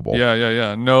palpable.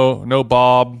 Yeah. No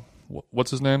Bob. What's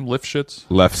his name? Lifshitz?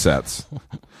 Left sets.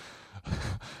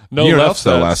 No you know left sets.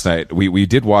 Though, last night we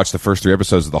did watch the first 3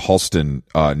 episodes of the Halston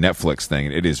Netflix thing,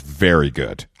 and it is very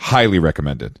good. Highly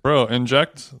recommended. Bro,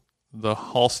 inject the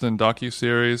Halston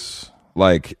docuseries.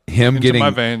 Like him into getting my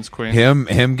veins, Queen.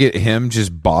 him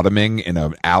just bottoming in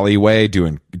an alleyway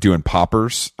doing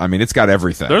poppers. I mean, it's got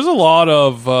everything. There's a lot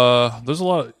of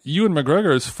Ewan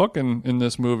McGregor is fucking in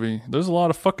this movie. There's a lot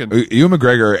of fucking Ewan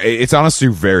McGregor. It's honestly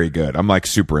very good. I'm like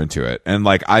super into it, and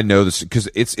like I know this because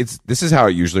it's this is how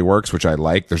it usually works, which I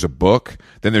like. There's a book,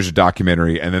 then there's a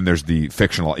documentary, and then there's the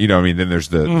fictional. You know what I mean? Then there's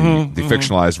the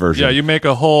fictionalized version. Yeah, you make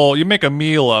a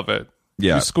meal of it.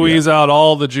 Yeah, you squeeze out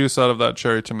all the juice out of that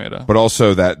cherry tomato. But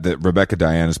also that Rebecca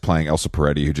Diane is playing Elsa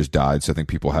Peretti, who just died. So I think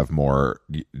people have more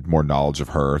knowledge of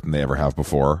her than they ever have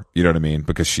before. You know what I mean?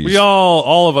 Because she's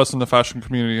all of us in the fashion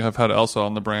community have had Elsa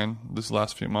on the brain these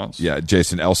last few months. Yeah,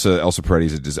 Jason, Elsa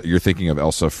Peretti's you're thinking of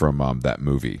Elsa from that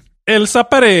movie. Elsa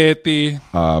Peretti.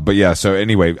 But yeah, so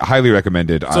anyway, highly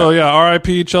recommended. So yeah,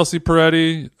 R.I.P. Chelsea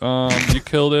Peretti. You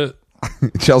killed it.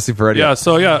 Chelsea Peretti. Yeah.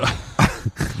 So yeah.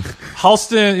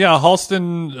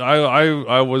 Halston.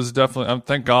 I was definitely.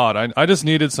 Thank God. I just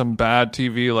needed some bad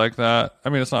TV like that. I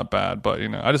mean, it's not bad, but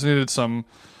I just needed something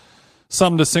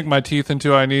to sink my teeth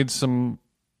into. I need some,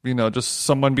 just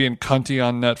someone being cunty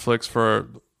on Netflix for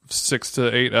 6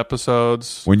 to 8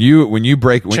 episodes. When you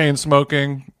break chain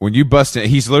smoking. When you bust in,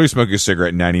 he's literally smoking a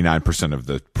cigarette 99% of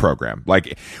the program.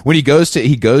 Like when he goes to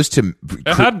it had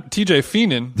TJ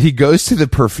Feenan. He goes to the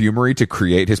perfumery to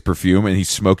create his perfume, and he's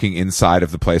smoking inside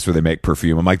of the place where they make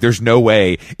perfume. I'm like, there's no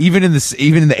way. Even in the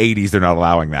 80s, they're not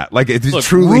allowing that. Like it's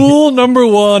truly rule number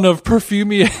 1 of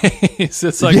perfumiers.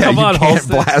 It's like, come on,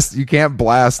 Halston. You can't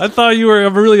blast. I thought you were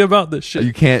really about this shit.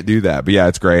 You can't do that. But yeah,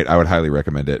 it's great. I would highly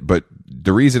recommend it. But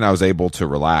the reason I was able to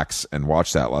relax and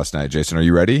watch that last night, Jason, are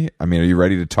you ready? I mean, are you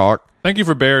ready to talk? Thank you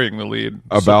for burying the lead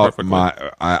about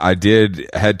I did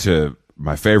head to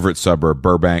my favorite suburb,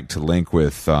 Burbank, to link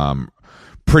with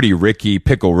Pretty Ricky,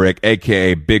 Pickle Rick,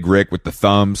 aka Big Rick with the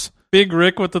thumbs. Big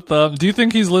Rick with the thumbs. Do you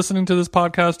think he's listening to this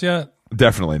podcast yet?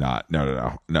 Definitely not.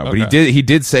 No. Okay. But he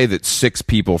did say that 6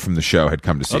 people from the show had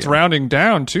come to see him. That's rounding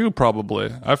down too, probably.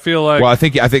 I feel like. Well, I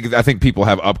think people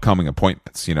have upcoming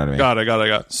appointments. You know what I mean? Got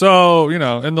it. So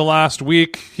in the last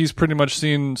week, he's pretty much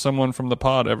seen someone from the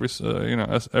pod every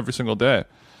single day.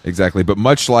 Exactly, but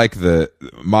much like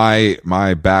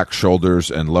my back, shoulders,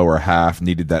 and lower half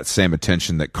needed that same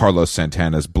attention that Carlos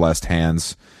Santana's blessed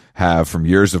hands have from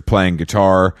years of playing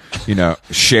guitar,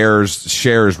 shares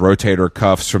rotator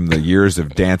cuffs from the years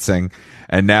of dancing,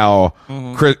 and now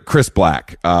Chris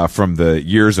Black from the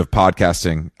years of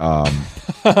podcasting.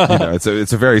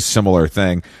 It's a very similar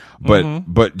thing.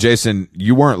 But Jason,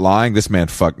 you weren't lying. This man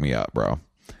fucked me up, bro.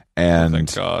 and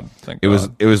Thank God. it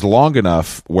was long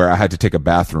enough where I had to take a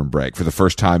bathroom break for the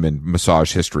first time in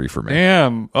massage history for me.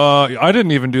 Damn. I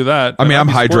didn't even do that. I mean, I'm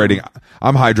hydrating. Sporting.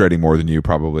 I'm hydrating more than you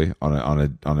probably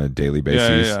on a daily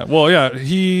basis. Yeah. Well, yeah.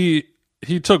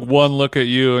 He took one look at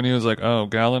you and he was like, "Oh,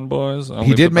 Gallon boys."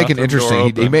 He did make an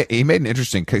interesting. He made an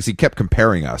interesting because he kept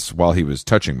comparing us while he was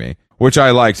touching me, which I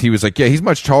liked. He was like, "Yeah, he's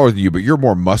much taller than you, but you're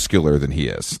more muscular than he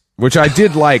is," which I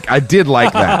did like. I did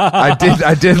like that.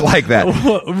 I did like that.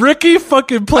 Ricky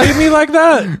fucking played me like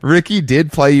that. Ricky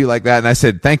did play you like that, and I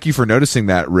said, "Thank you for noticing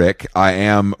that, Rick. I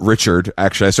am Richard."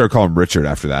 Actually, I started calling him Richard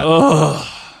after that. Ugh.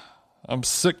 I'm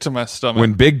sick to my stomach.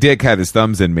 When Big Dick had his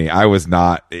thumbs in me, I was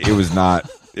not. It was not.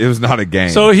 It was not a game.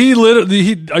 So he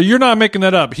literally, you're not making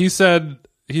that up. He said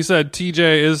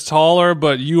TJ is taller,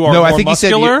 but you are more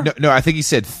muscular? No, I think he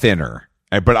said thinner,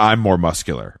 but I'm more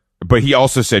muscular. But he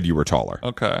also said you were taller.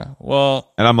 Okay.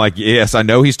 Well. And I'm like, yes, I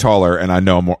know he's taller, and I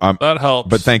know I'm more. That helps.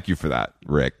 But thank you for that,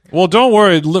 Rick. Well, don't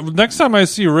worry. Next time I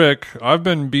see Rick, I've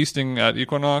been beasting at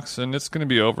Equinox, and it's going to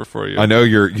be over for you. I know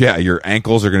your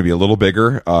ankles are going to be a little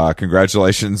bigger.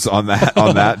 Congratulations on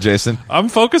that, Jason. I'm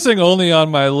focusing only on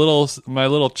my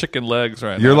little chicken legs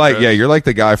right now. You're like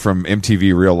the guy from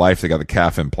MTV Real Life that got the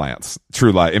calf implants.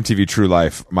 True Life, MTV True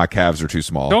Life. My calves are too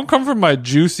small. Don't come from my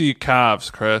juicy calves,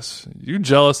 Chris. You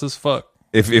jealous as fuck.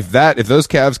 If those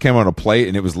calves came on a plate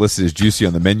and it was listed as juicy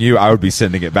on the menu, I would be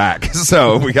sending it back.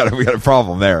 So we got a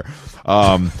problem there.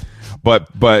 But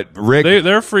Rick,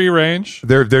 they're free range.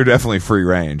 They're definitely free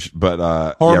range, but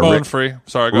hormone free.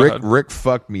 Sorry, go ahead. Rick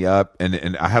fucked me up,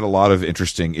 and I had a lot of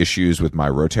interesting issues with my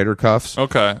rotator cuffs.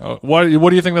 Okay, what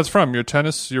do you think that's from? Your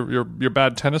tennis, your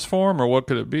bad tennis form, or what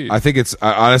could it be? I think it's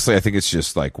honestly, I think it's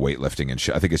just like weightlifting and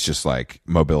shit. I think it's just like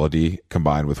mobility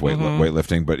combined with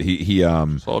weightlifting. But he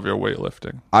it's all of your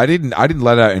weightlifting. I didn't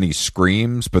let out any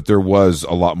screams, but there was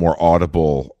a lot more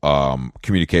audible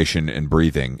communication and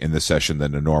breathing in this session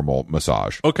than a normal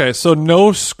massage. Okay, so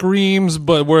no screams,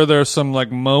 but were there some like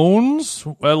moans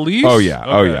at least? Oh yeah,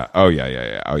 okay. oh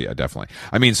yeah, definitely.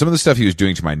 I mean, some of the stuff he was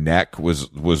doing to my neck was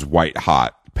white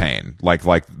hot pain, like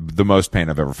the most pain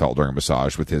I've ever felt during a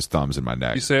massage with his thumbs in my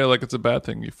neck. You say it like it's a bad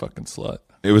thing, you fucking slut.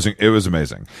 It was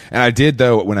amazing. And I did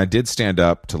though, when I did stand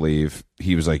up to leave,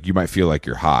 he was like, "You might feel like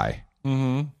you're high,"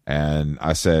 and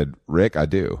I said, "Rick, I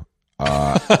do."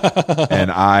 And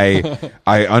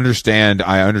I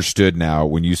understood now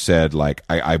when you said like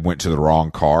I went to the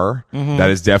wrong car. That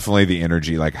is definitely the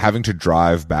energy. Like having to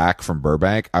drive back from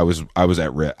Burbank, I was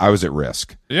at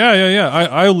risk. Yeah.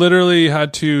 I literally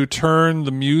had to turn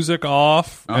the music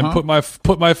off and put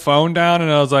my phone down,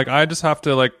 and I was like, I just have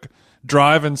to like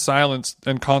drive in silence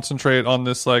and concentrate on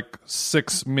this like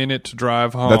 6-minute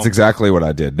drive home. That's exactly what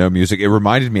I did. No music. It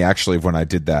reminded me actually of when I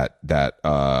did that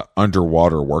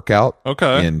underwater workout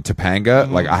in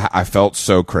Topanga. Like I felt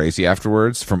so crazy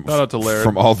afterwards from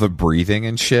all the breathing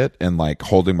and shit and like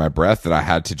holding my breath that I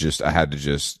had to just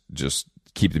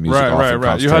keep the music off.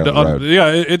 Right. You had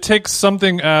to it takes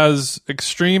something as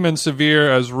extreme and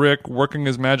severe as Rick working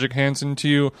his magic hands into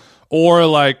you, or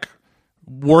like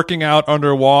working out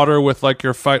underwater with like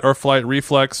your fight or flight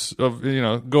reflex of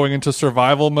going into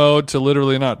survival mode to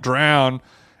literally not drown.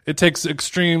 It takes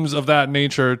extremes of that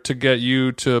nature to get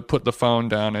you to put the phone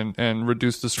down and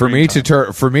reduce the screen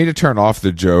time. For me to turn off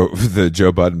the Joe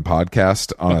Budden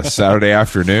podcast on a Saturday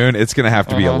afternoon, it's going to have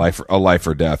to be a life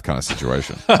or death kind of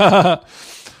situation.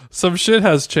 Some shit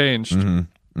has changed.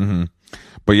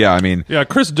 But yeah, I mean,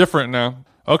 Chris different now.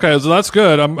 Okay, so that's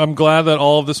good. I'm glad that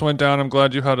all of this went down. I'm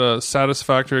glad you had a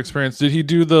satisfactory experience. Did he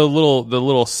do the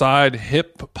little side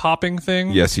hip popping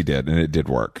thing? Yes, he did, and it did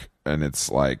work. And it's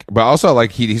like, but also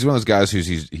like he's one of those guys who's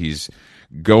he's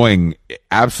going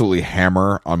absolutely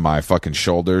hammer on my fucking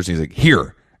shoulders. He's like,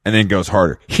 here, and then goes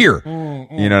harder here.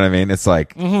 You know what I mean? It's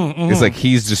like it's like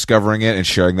he's discovering it and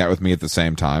sharing that with me at the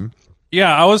same time.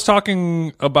 Yeah, I was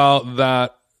talking about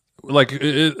that. Like,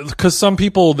 because some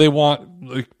people, they want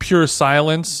like pure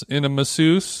silence in a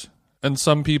masseuse, and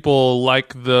some people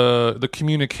like the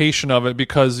communication of it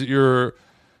because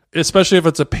especially if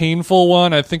it's a painful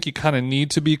one, I think you kind of need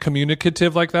to be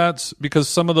communicative like that, because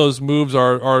some of those moves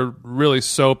are really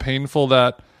so painful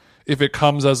that if it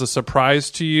comes as a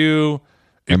surprise to you,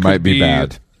 it might be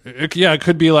bad. It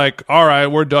could be like, all right,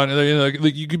 we're done.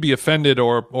 You could be offended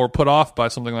or put off by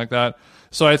something like that.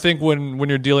 So I think when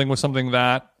you're dealing with something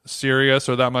that serious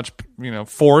or that much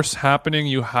force happening,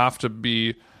 you have to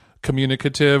be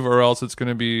communicative, or else it's going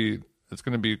to be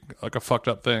like a fucked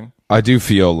up thing. I do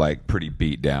feel like pretty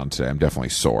beat down today. I'm definitely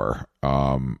sore.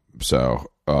 So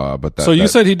you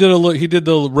said he did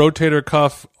the rotator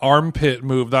cuff armpit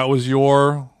move. That was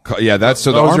your Yeah, that's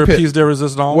so the That was your armpit. piece de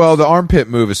resistance. Well, the armpit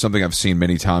move is something I've seen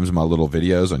many times in my little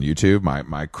videos on YouTube,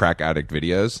 my crack addict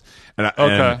videos.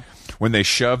 And when they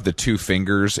shove the two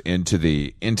fingers into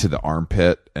the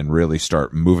armpit and really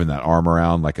start moving that arm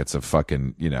around like it's a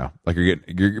fucking, like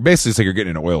you're basically, it's like you're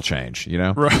getting an oil change,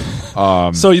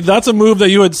 Right. So that's a move that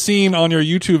you had seen on your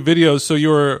YouTube videos. So you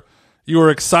were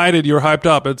excited, you were hyped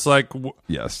up. It's like,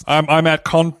 yes, I'm at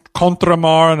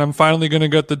Contramar and I'm finally going to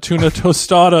get the tuna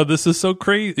tostada. This is so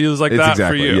crazy. It was like that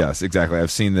exactly, for you. Yes, exactly.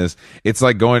 I've seen this. It's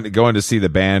like going to see the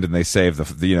band and they save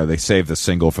they save the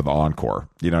single for the encore.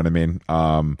 You know what I mean?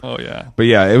 Oh yeah. But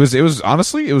yeah, it was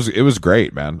honestly, it was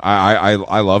great, man.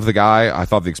 I love the guy. I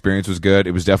thought the experience was good.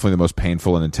 It was definitely the most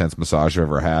painful and intense massage I've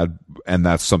ever had. And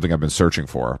that's something I've been searching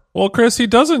for. Well, Chris, he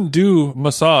doesn't do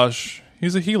massage.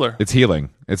 He's a healer. It's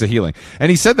healing. It's a healing. And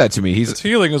he said that to me. It's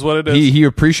healing is what it is. He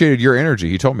appreciated your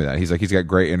energy. He told me that. He's like, he's got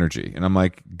great energy. And I'm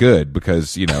like, good,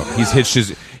 because, he's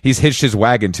hitched his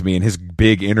wagon to me and his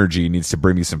big energy needs to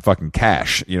bring me some fucking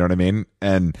cash. You know what I mean?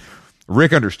 And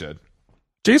Rick understood.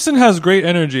 Jason has great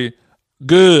energy.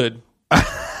 Good.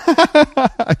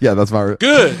 Yeah, that's my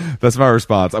good. That's my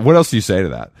response. What else do you say to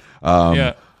that?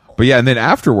 Yeah. But yeah, and then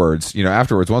afterwards,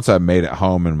 once I made it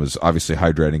home and was obviously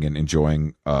hydrating and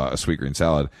enjoying a sweet green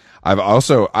salad, I've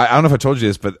also, I don't know if I told you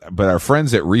this, but our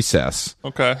friends at Recess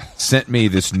sent me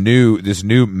this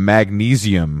new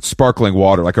magnesium sparkling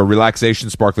water, like a relaxation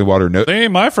sparkling water. They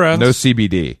ain't my friends. No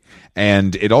CBD.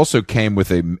 And it also came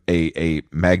with a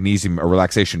magnesium, a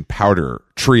relaxation powder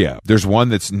trio. There's one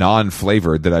that's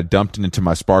non-flavored that I dumped into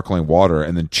my sparkling water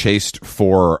and then chased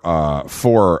for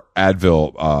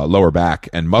Advil, lower back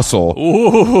and muscle.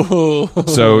 Ooh.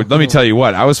 So let me tell you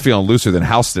what, I was feeling looser than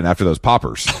Houston after those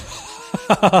poppers.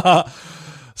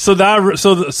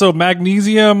 So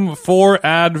magnesium, 4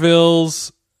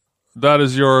 Advils. That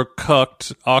is your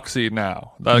cucked oxy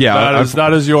now.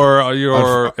 That is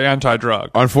your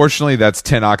anti-drug. Unfortunately, that's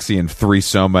 10 oxy and 3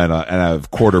 soma and a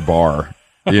quarter bar.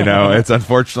 It's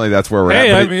unfortunately that's where we're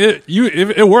at. I mean,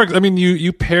 it works. I mean,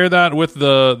 you pair that with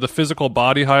the physical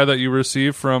body high that you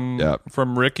receive from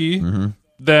Ricky. Mm-hmm.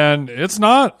 Then it's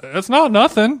not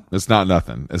nothing. It's not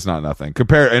nothing.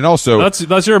 And also that's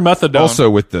your methadone.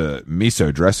 Also with the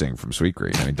miso dressing from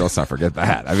Sweetgreen. I mean, let's not forget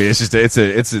that. I mean,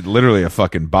 it's literally a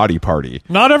fucking body party.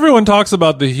 Not everyone talks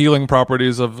about the healing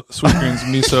properties of Sweetgreen's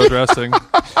miso dressing.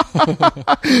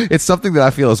 It's something that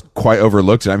I feel is quite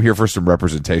overlooked, and I'm here for some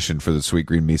representation for the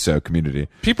Sweetgreen miso community.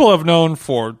 People have known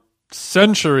for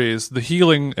centuries the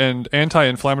healing and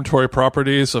anti-inflammatory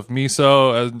properties of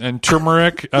miso and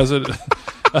turmeric as it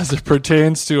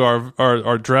pertains to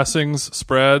our dressings,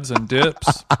 spreads, and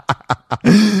dips.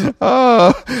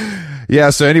 Yeah.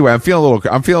 So anyway, I'm feeling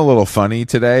a little funny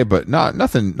today, but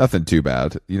nothing too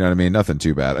bad. You know what I mean? Nothing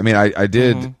too bad. I mean, I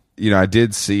did. Mm-hmm. I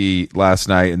did see last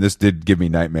night, and this did give me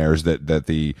nightmares that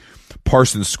the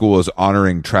Parsons School is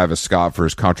honoring Travis Scott for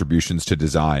his contributions to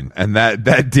design, and that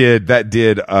did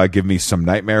give me some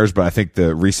nightmares. But I think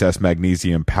the Recess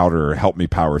magnesium powder helped me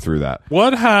power through that.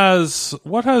 What has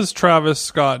Travis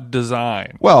Scott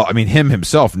designed? Well, I mean,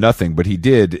 himself, nothing, but he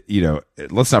did.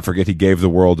 Let's not forget he gave the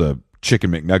world a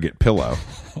Chicken McNugget pillow.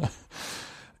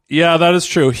 Yeah, that is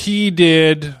true. He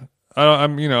did.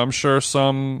 I'm sure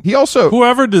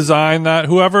whoever designed that,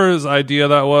 whoever's idea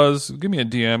that was, give me a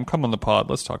DM, come on the pod,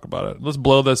 let's talk about it. Let's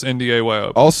blow this NDA way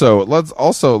up.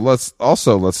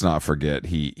 Let's not forget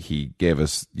he gave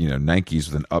us, Nikes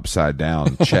with an upside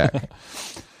down check.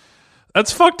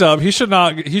 That's fucked up.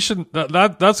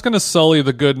 That's going to sully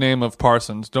the good name of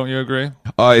Parsons. Don't you agree?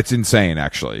 It's insane,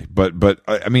 actually. But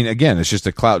I mean, again, it's just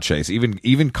a clout chase.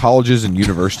 Even colleges and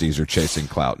universities are chasing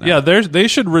clout now. Yeah, they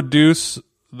should reduce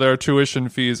their tuition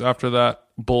fees after that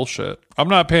bullshit. I'm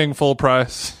not paying full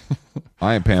price.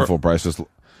 I ain't paying full price. Just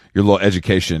your little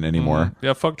education anymore.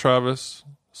 Yeah, fuck Travis.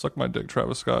 Suck my dick,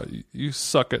 Travis Scott. You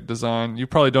suck at design. You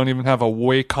probably don't even have a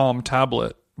Wacom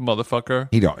tablet, motherfucker.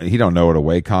 He don't know what a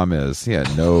Wacom is. He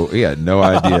had no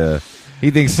idea.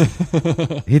 He thinks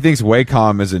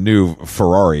Wacom is a new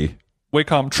Ferrari.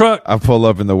 Wacom truck. I pull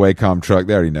up in the Wacom truck.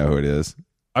 They already know who it is.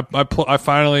 I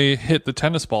finally hit the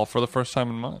tennis ball for the first time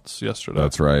in months yesterday.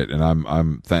 That's right, and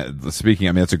I'm speaking.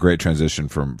 I mean, that's a great transition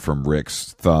from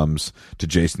Rick's thumbs to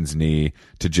Jason's knee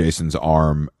to Jason's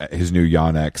arm, his new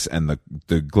Yonex, and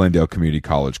the Glendale Community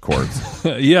College courts.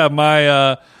 Yeah,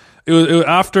 it was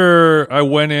after I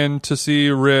went in to see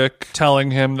Rick,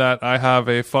 telling him that I have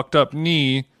a fucked up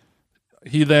knee.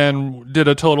 He then did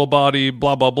a total body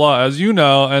blah blah blah, as you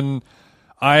know, and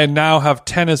I now have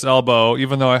tennis elbow,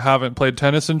 even though I haven't played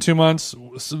tennis in 2 months.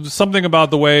 Something about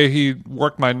the way he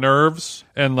worked my nerves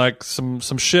and like some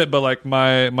shit, but like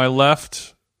my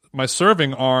left my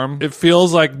serving arm, it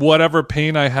feels like whatever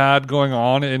pain I had going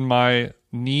on in my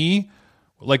knee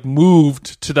like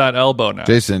moved to that elbow now.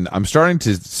 Jason, I'm starting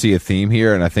to see a theme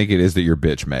here, and I think it is that you're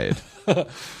bitch made.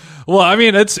 Well, I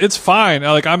mean, it's fine.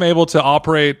 Like, I'm able to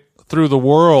operate through the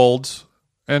world,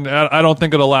 and I don't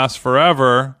think it'll last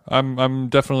forever. I'm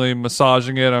definitely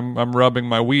massaging it. I'm rubbing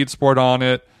my weed sport on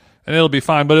it, and it'll be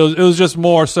fine. But it was just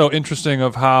more so interesting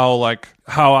of how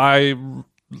I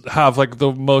have like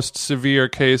the most severe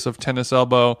case of tennis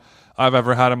elbow I've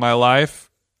ever had in my life.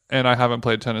 And I haven't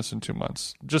played tennis in 2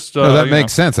 months. Just No, that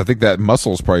makes sense. I think that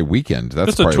muscle is probably weakened.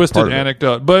 That's just a twisted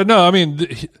anecdote. But no, I mean,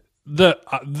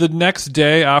 the next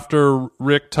day after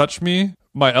Rick touched me,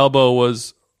 my elbow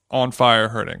was on fire,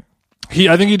 hurting.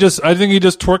 I think he just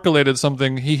torculated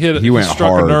something. He struck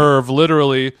hard. a nerve,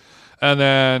 literally. And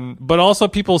then, but also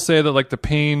people say that like the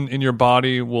pain in your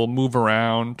body will move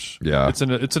around. Yeah, it's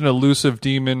an elusive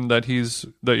demon that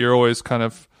you're always kind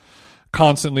of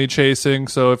constantly chasing.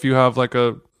 So if you have like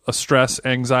a stress,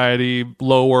 anxiety,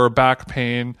 lower back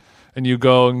pain, and you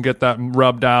go and get that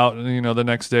rubbed out, and the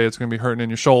next day it's going to be hurting in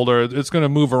your shoulder. It's going to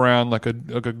move around like a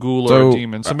ghoul or a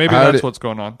demon. So maybe that's what's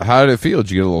going on. How did it feel?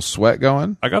 Did you get a little sweat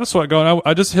going? I got a sweat going.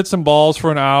 I just hit some balls for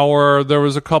an hour. There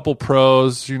was a couple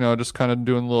pros, just kind of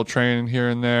doing a little training here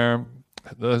and there.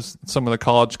 Some of the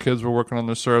college kids were working on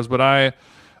their serves, but I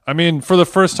mean, for the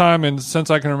first time and since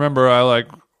I can remember, I like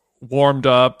warmed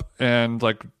up and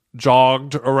like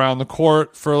jogged around the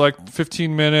court for like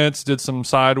 15 minutes, did some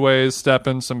sideways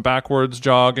stepping, some backwards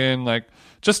jogging, like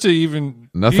just to even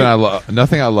nothing I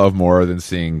love more than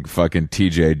seeing fucking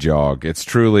TJ jog.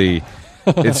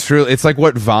 It's like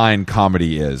what Vine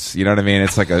comedy is. You know what I mean?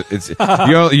 It's like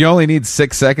you only need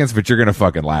 6 seconds, but you're gonna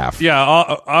fucking laugh.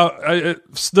 Yeah,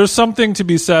 there's something to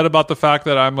be said about the fact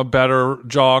that I'm a better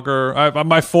jogger.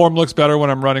 My form looks better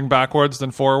when I'm running backwards than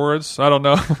forwards. I don't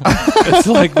know. It's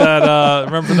like that.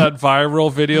 Remember that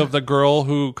viral video of the girl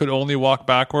who could only walk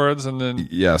backwards, and then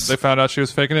they found out she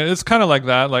was faking it. It's kind of like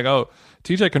that. Like, oh,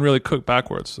 TJ can really cook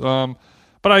backwards.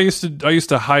 But I used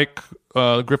to hike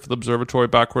Griffith Observatory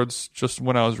backwards just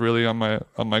when I was really on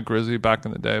my Grizzly back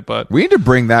in the day. But we need to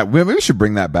bring that. Maybe we should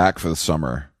bring that back for the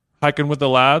summer. Hiking with the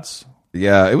lads.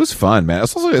 Yeah, it was fun, man.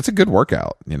 It's a good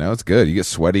workout. It's good. You get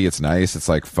sweaty. It's nice. It's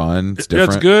like fun. It's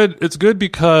different. Yeah, it's good. It's good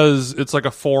because it's like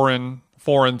a foreign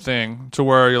thing to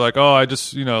where you're like, oh, I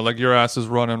just, like your ass is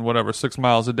running whatever 6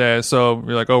 miles a day. So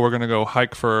you're like, oh, we're going to go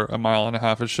hike for 1.5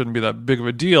 miles. It shouldn't be that big of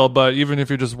a deal. But even if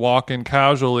you're just walking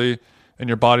casually and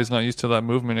your body's not used to that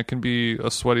movement, it can be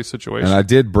a sweaty situation. And I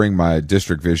did bring my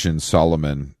District Vision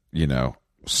Solomon,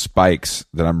 spikes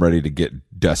that I'm ready to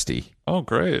get dusty. Oh,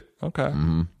 great. Okay.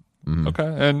 Mm-hmm. Okay.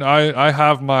 And I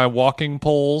have my walking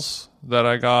poles that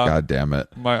I got. God damn it.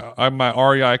 My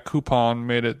REI coupon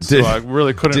made it so I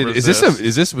really couldn't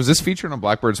resist. Was this featured on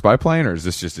Blackbird Spy Plane, or is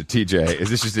this just a TJ?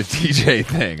 Is this just a TJ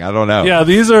thing? I don't know. Yeah,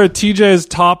 these are TJ's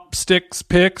top sticks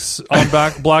picks on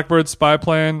Blackbird Spy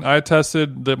Plane. I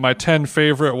tested my 10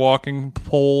 favorite walking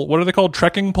pole. What are they called?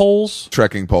 Trekking poles?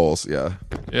 Trekking poles, yeah.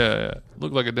 Yeah.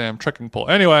 Look like a damn trekking pole.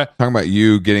 Anyway, talking about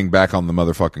you getting back on the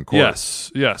motherfucking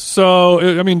court. Yes. So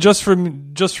I mean, just for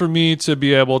me to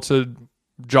be able to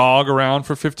jog around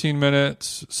for 15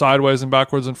 minutes, sideways and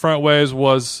backwards and front ways,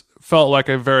 felt like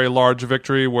a very large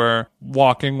victory. Where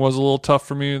walking was a little tough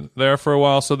for me there for a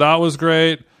while, so that was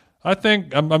great. I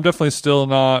think I'm definitely still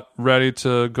not ready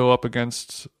to go up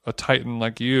against a titan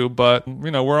like you, but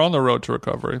we're on the road to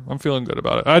recovery. I'm feeling good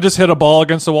about it. I just hit a ball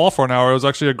against the wall for an hour. It was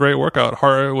actually a great workout.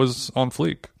 Heart was on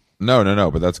fleek. No,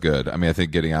 but that's good. I mean, I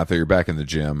think getting out there, you're back in the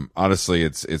gym. Honestly,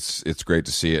 it's great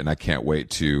to see it, and I can't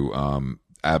wait to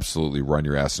absolutely run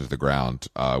your ass into the ground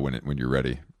when you're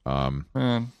ready.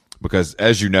 Because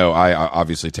as you know, I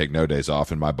obviously take no days off,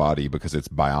 and my body, because it's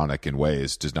bionic in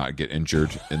ways, does not get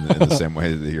injured in the same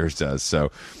way that yours does.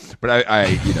 So, but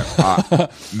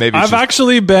maybe I've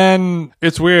actually been.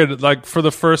 It's weird. Like for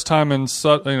the first time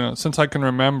since I can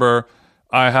remember,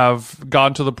 I have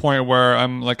gotten to the point where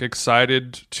I'm like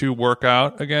excited to work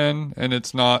out again, and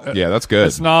it's not. Yeah, that's good.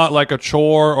 It's not like a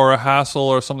chore or a hassle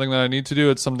or something that I need to do.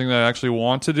 It's something that I actually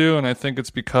want to do, and I think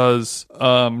it's because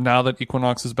now that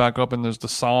Equinox is back up and there's the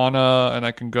sauna, and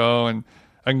I can go and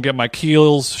I can get my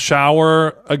Kiehl's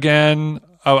shower again.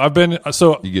 I've been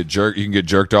so you can get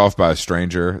jerked off by a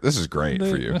stranger. This is great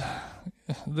for you.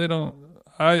 They don't.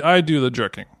 I do the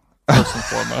jerking first and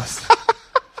foremost.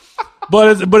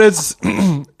 But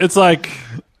it's like,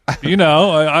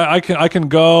 I can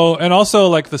go, and also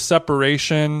like the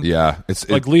separation. Yeah, it's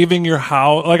like leaving your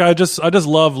house. Like I just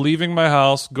love leaving my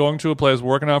house, going to a place,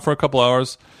 working out for a couple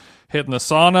hours, hitting the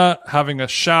sauna, having a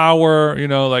shower.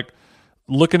 Like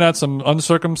looking at some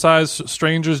uncircumcised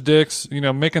strangers' dicks,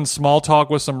 making small talk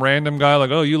with some random guy like,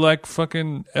 oh, you like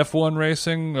fucking F1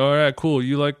 racing? All right, cool.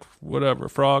 You like whatever,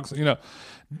 frogs,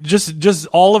 just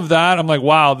all of that. I'm like,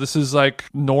 wow, this is like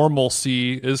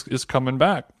normalcy is coming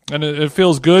back. And it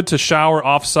feels good to shower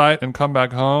offsite and come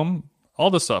back home. All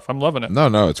this stuff. I'm loving it.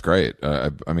 No, it's great.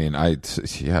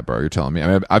 Yeah, bro, you're telling me. I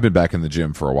mean, I've been back in the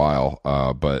gym for a while,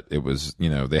 but it was,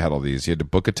 they had all these, you had to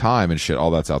book a time and shit.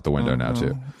 All that's out the window now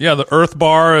too. Yeah, the Earth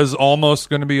Bar is almost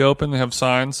going to be open. They have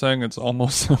signs saying it's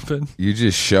almost open. You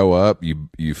just show up,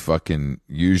 you fucking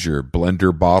use your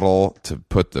blender bottle to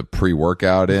put the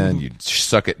pre-workout in, you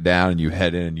suck it down and you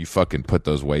head in and you fucking put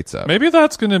those weights up. Maybe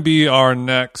that's going to be our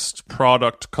next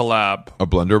product collab. A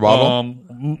blender bottle?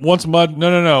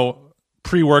 No.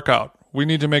 Pre-workout. We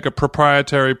need to make a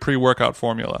proprietary pre-workout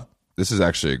formula. This is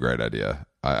actually a great idea.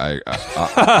 I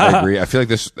agree. I feel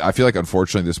like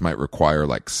unfortunately this might require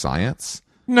like science.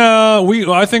 No,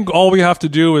 I think all we have to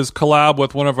do is collab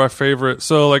with one of our favorite.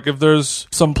 So like if there's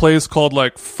some place called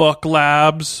like Fuck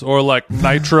Labs or like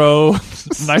Nitro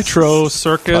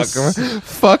Circus.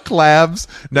 Fuck Labs.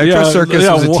 Nitro Circus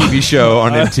was a TV show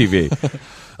on MTV.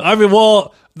 I mean,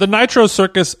 well, the Nitro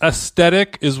Circus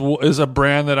aesthetic is a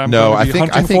brand that I'm going to be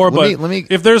hunting for. But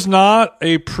if there's not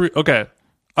a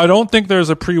I don't think there's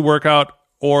a pre-workout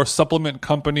or supplement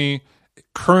company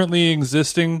currently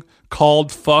existing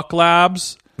called Fuck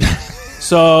Labs.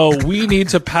 So we need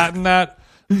to patent that.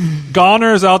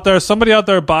 Goners out there, somebody out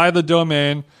there, buy the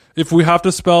domain. If we have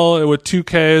to spell it with 2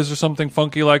 Ks or something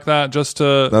funky like that,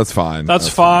 that's fine. That's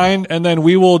fine. And then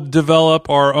we will develop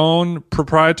our own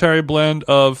proprietary blend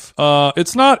of.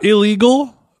 It's not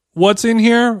illegal what's in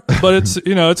here, but it's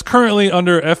it's currently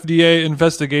under FDA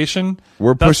investigation.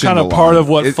 That's kind of part of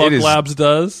what Fuck Labs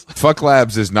does. Fuck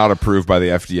Labs is not approved by the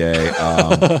FDA.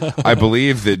 I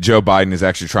believe that Joe Biden is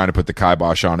actually trying to put the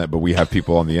kibosh on it, but we have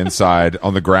people on the inside,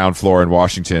 on the ground floor in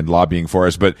Washington, lobbying for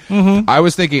us. But I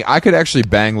was thinking I could actually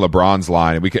bang LeBron's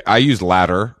line. I use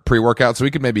Ladder pre-workout, so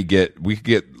we could get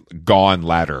Gone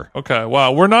Ladder. Okay,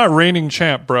 wow. We're not reigning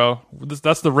champ, bro.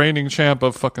 That's the reigning champ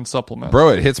of fucking supplements. Bro,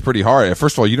 it hits pretty hard.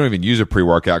 First of all, you don't even use a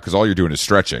pre-workout because all you're doing is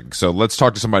stretching. So let's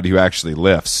talk to somebody who actually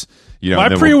lifts.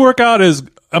 My pre-workout is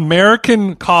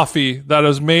American coffee that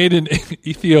is made in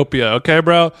Ethiopia. Okay,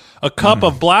 bro? A cup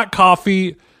of black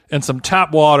coffee and some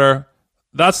tap water.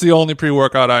 That's the only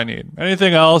pre-workout I need.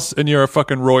 Anything else, and you're a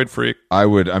fucking roid freak.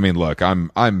 Look,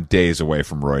 I'm days away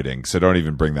from roiding, so don't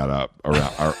even bring that up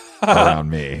around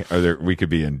me. We could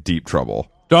be in deep trouble.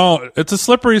 Don't. It's a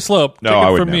slippery slope. No, Take it I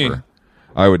would from never. Me.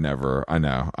 I would never. I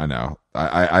know.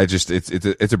 I just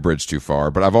it's a bridge too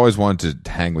far. But I've always wanted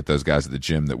to hang with those guys at the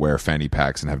gym that wear fanny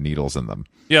packs and have needles in them.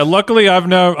 Yeah, luckily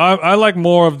I like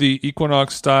more of the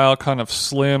Equinox style, kind of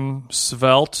slim,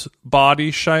 svelte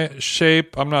body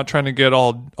shape. I'm not trying to get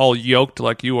all yoked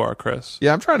like you are, Chris.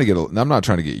 Yeah, I'm not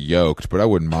trying to get yoked, but I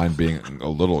wouldn't mind being a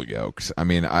little yoked. I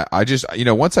mean, I just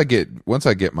once I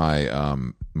get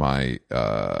my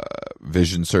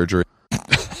vision surgery.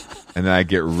 And then I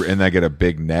get a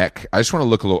big neck. I just want to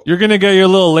look a little. You're gonna get your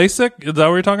little LASIK? Is that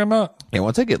what you're talking about? Yeah.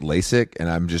 Once I get LASIK, and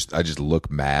I just look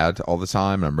mad all the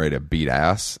time, and I'm ready to beat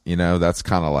ass. That's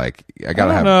kind of like I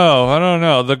don't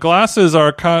know. The glasses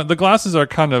are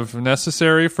kind of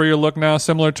necessary for your look now.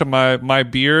 Similar to my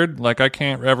beard. Like I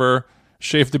can't ever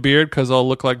shave the beard because I'll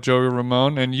look like Joey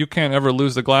Ramone, and you can't ever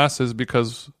lose the glasses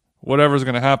because whatever's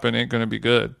going to happen ain't going to be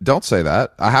good. Don't say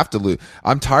that. I have to lose.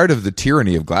 I'm tired of the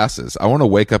tyranny of glasses. I want to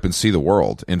wake up and see the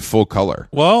world in full color.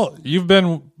 Well, you've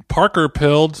been Parker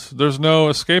pilled. There's no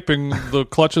escaping the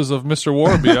clutches of Mr.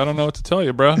 Warby. I don't know what to tell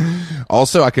you, bro.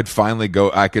 Also, I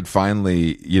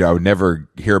would never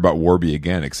hear about Warby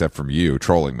again except from you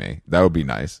trolling me. That would be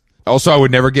nice. Also, I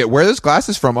would never get where are those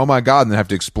glasses from? Oh my God. And then have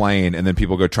to explain. And then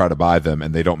people go try to buy them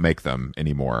and they don't make them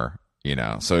anymore.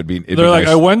 So it'd be like, nice.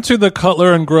 I went to the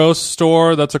Cutler and Gross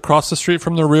store that's across the street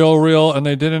from the Real, and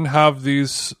they didn't have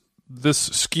this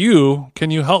SKU.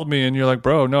 Can you help me? And you're like,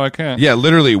 bro, no, I can't. Yeah,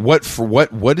 literally. What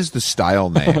is the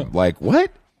style name? Like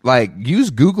what? Like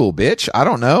use Google, bitch. I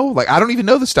don't know. Like I don't even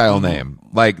know the style name.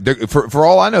 Like for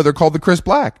all I know, they're called the Chris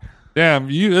Black. Damn,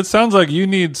 it sounds like you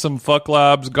need some Fuck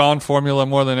Labs Gone formula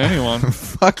more than anyone.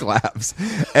 Fuck Labs.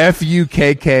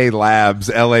 FUKK Labs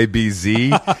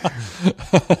LABZ.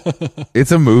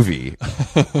 It's a movie.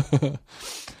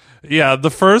 Yeah, the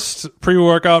first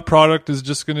pre-workout product is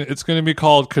it's gonna be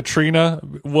called Katrina.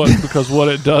 Because what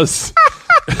it does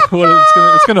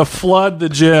it's gonna flood the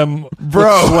gym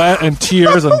with sweat and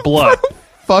tears and blood.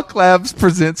 Fuck Labs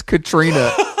presents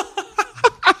Katrina.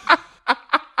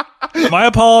 My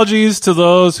apologies to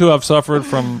those who have suffered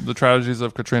from the tragedies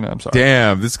of Katrina. I'm sorry.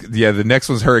 Damn. The next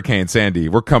one's Hurricane Sandy.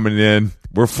 We're coming in.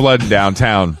 We're flooding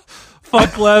downtown.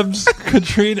 Fuck Lebs,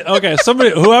 Katrina. Okay,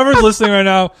 whoever's listening right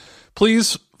now,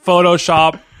 please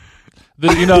Photoshop.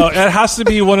 It has to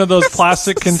be one of those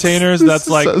plastic containers that's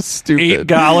like so 8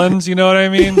 gallons. You know what I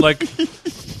mean? Like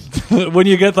when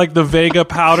you get like the Vega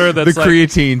powder that's The like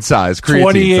creatine size.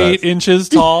 28 inches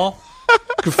tall.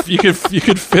 You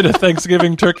could fit a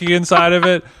Thanksgiving turkey inside of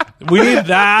it. We need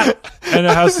that, and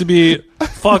it has to be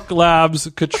Fuck Labs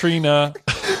Katrina.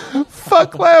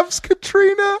 Fuck Labs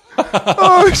Katrina.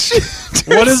 Oh shit!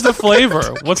 What is the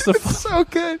flavor? What's the? So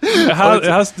good. It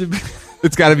has to be.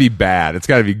 It's got to be bad. It's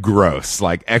got to be gross,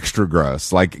 like extra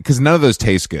gross, like because none of those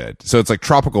taste good. So it's like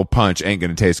tropical punch ain't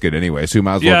gonna taste good anyway. So you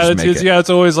might as well just make it. Yeah, it's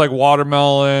always like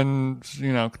watermelon,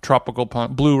 tropical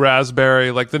punch, blue raspberry,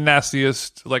 like the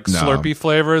nastiest, like Slurpee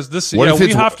flavors. We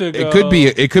have to. Go,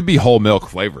 it could be whole milk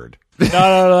flavored.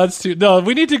 No, that's too. No,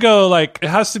 we need to go like it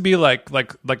has to be like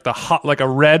the hot, like a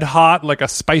red hot, like a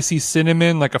spicy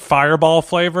cinnamon, like a fireball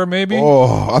flavor, maybe.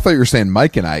 Oh, I thought you were saying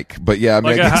Mike and Ike, but yeah, I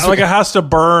mean, like it has to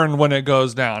burn when it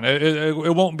goes down.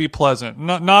 It won't be pleasant.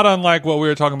 Not unlike what we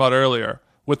were talking about earlier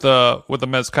with the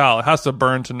mezcal. It has to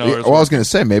burn to know. Yeah, well, I was going to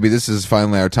say maybe this is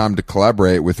finally our time to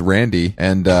collaborate with Randy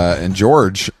and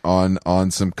George on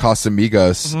some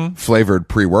Casamigos flavored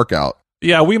pre-workout.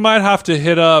 Yeah, we might have to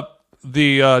hit up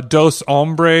the Dos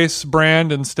Hombres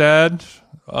brand instead.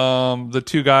 The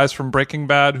 2 guys from Breaking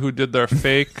Bad who did their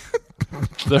fake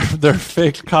their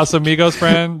fake Casamigos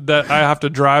brand that I have to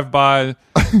drive by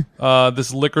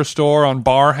this liquor store on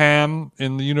Barham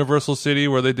in the Universal City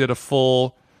where they did a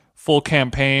full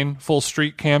campaign, full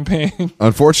street campaign.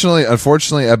 Unfortunately,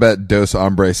 I bet Dos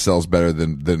Hombres sells better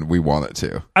than we want it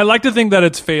to. I like to think that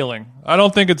it's failing. I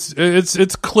don't think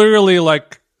it's clearly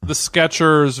like the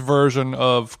Skechers version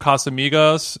of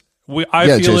Casamigos. I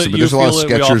feel Jason, it. But there's a lot of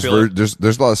Skechers.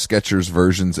 There's a lot of Skechers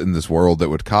versions in this world that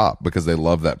would cop because they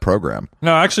love that program.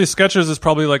 No, actually, Skechers is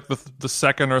probably like the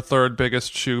second or third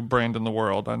biggest shoe brand in the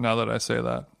world. Now that I say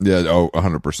that, yeah,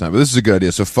 100%. But this is a good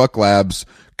idea. So, Fuck Labs,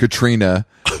 Katrina,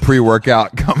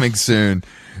 pre-workout coming soon.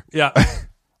 Yeah,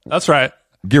 that's right.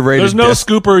 Get ready. There's no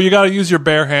scooper. You got to use your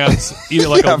bare hands. Eat it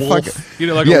like a wolf. Eat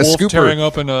it like a wolf scooper. Tearing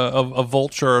open a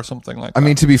vulture or something like that. I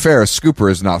mean, to be fair, a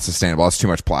scooper is not sustainable. It's too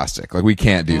much plastic. Like we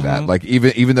can't do that. Like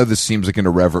even though this seems like an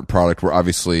irreverent product, we're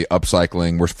obviously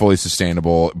upcycling. We're fully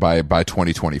sustainable by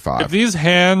 2025. If these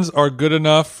hands are good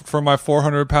enough for my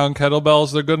 400-pound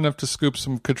kettlebells, they're good enough to scoop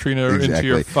some Katrina into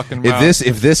your fucking mouth.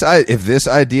 If this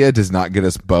idea does not get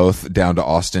us both down to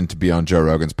Austin to be on Joe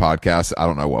Rogan's podcast, I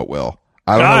don't know what will.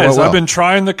 Guys, I've been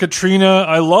trying the Katrina.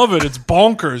 I love it. It's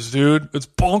bonkers, dude. It's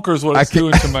bonkers what it's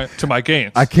doing to my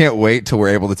gains. I can't wait till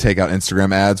we're able to take out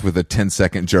Instagram ads with a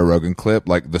 10-second Joe Rogan clip,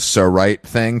 like the So Right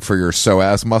thing for your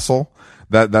psoas muscle.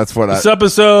 That's what This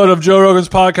episode of Joe Rogan's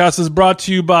podcast is brought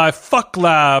to you by Fuck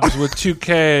Labs with 2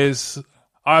 Ks.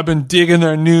 I've been digging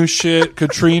their new shit,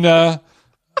 Katrina.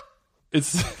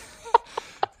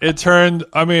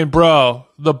 I mean, bro,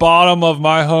 the bottom of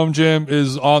my home gym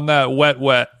is on that wet.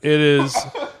 It is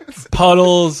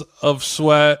puddles of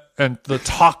sweat and the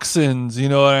toxins, you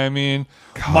know what I mean?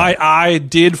 God. My eye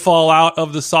did fall out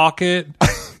of the socket,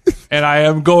 and I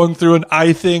am going through an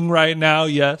eye thing right now,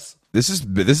 yes. This is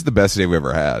the best day we've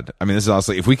ever had. I mean, this is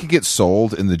honestly, if we could get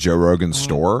sold in the Joe Rogan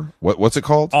store, what's it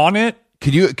called? On it?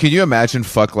 Can you imagine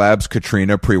Fuck Labs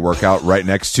Katrina pre-workout right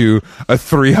next to a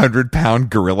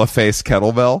 300-pound gorilla face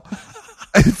kettlebell?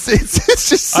 It's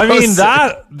just so sick.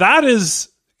 that is,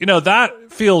 that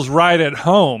feels right at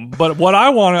home. But what I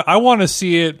want to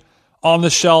see it on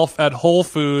the shelf at Whole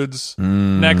Foods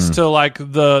next to like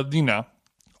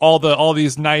all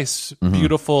these nice,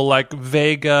 beautiful like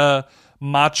Vega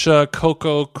matcha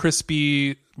cocoa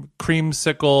crispy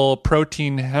creamsicle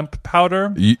protein hemp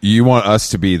powder. You want us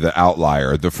to be the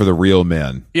outlier, for the real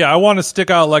men. Yeah, I want to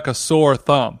stick out like a sore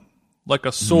thumb. Like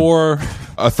a sore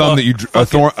a thumb that you a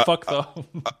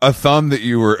thumb that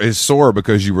is sore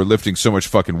because you were lifting so much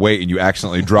fucking weight and you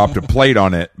accidentally dropped a plate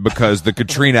on it because the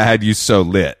Katrina had you so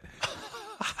lit.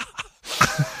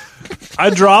 I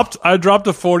dropped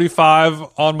a 45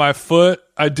 on my foot.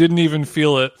 I didn't even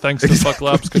feel it thanks to Fuck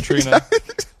Labs Katrina.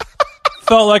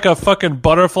 Felt like a fucking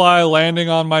butterfly landing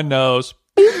on my nose.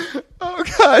 Oh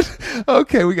God.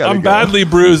 Okay, we gotta I'm badly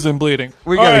bruised and bleeding.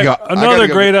 We gotta go. Another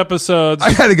great episode.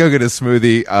 I gotta go get a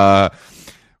smoothie.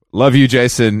 Love you,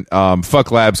 Jason.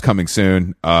 Fuck Labs coming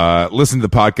soon. Listen to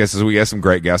the podcast as we have some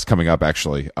great guests coming up,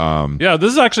 actually. Yeah,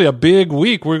 this is actually a big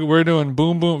week. We're doing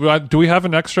boom boom. Do we have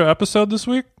an extra episode this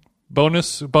week?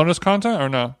 bonus content or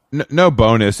no? No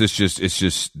bonus. It's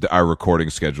just our recording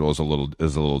schedule is a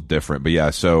little different. But yeah,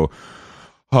 so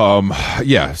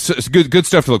it's good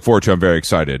stuff to look forward to. I'm very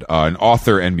excited. An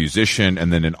author and musician,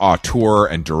 and then an auteur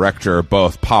and director,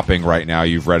 both popping right now.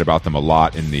 You've read about them a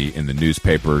lot in the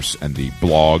newspapers and the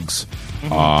blogs.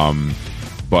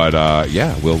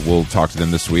 We'll talk to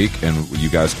them this week, and you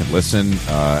guys can listen.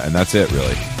 And that's it,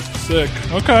 really. Sick.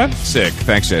 Okay. Sick.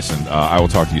 Thanks, Jason. I will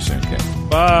talk to you soon. Okay.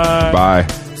 Bye. Bye.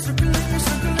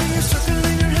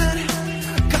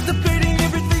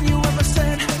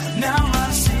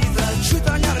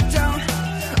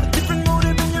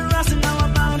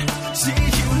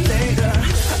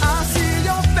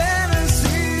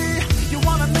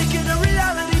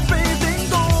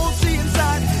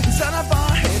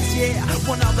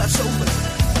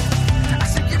 I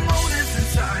see your motives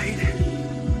inside,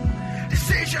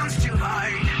 decisions to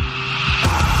hide.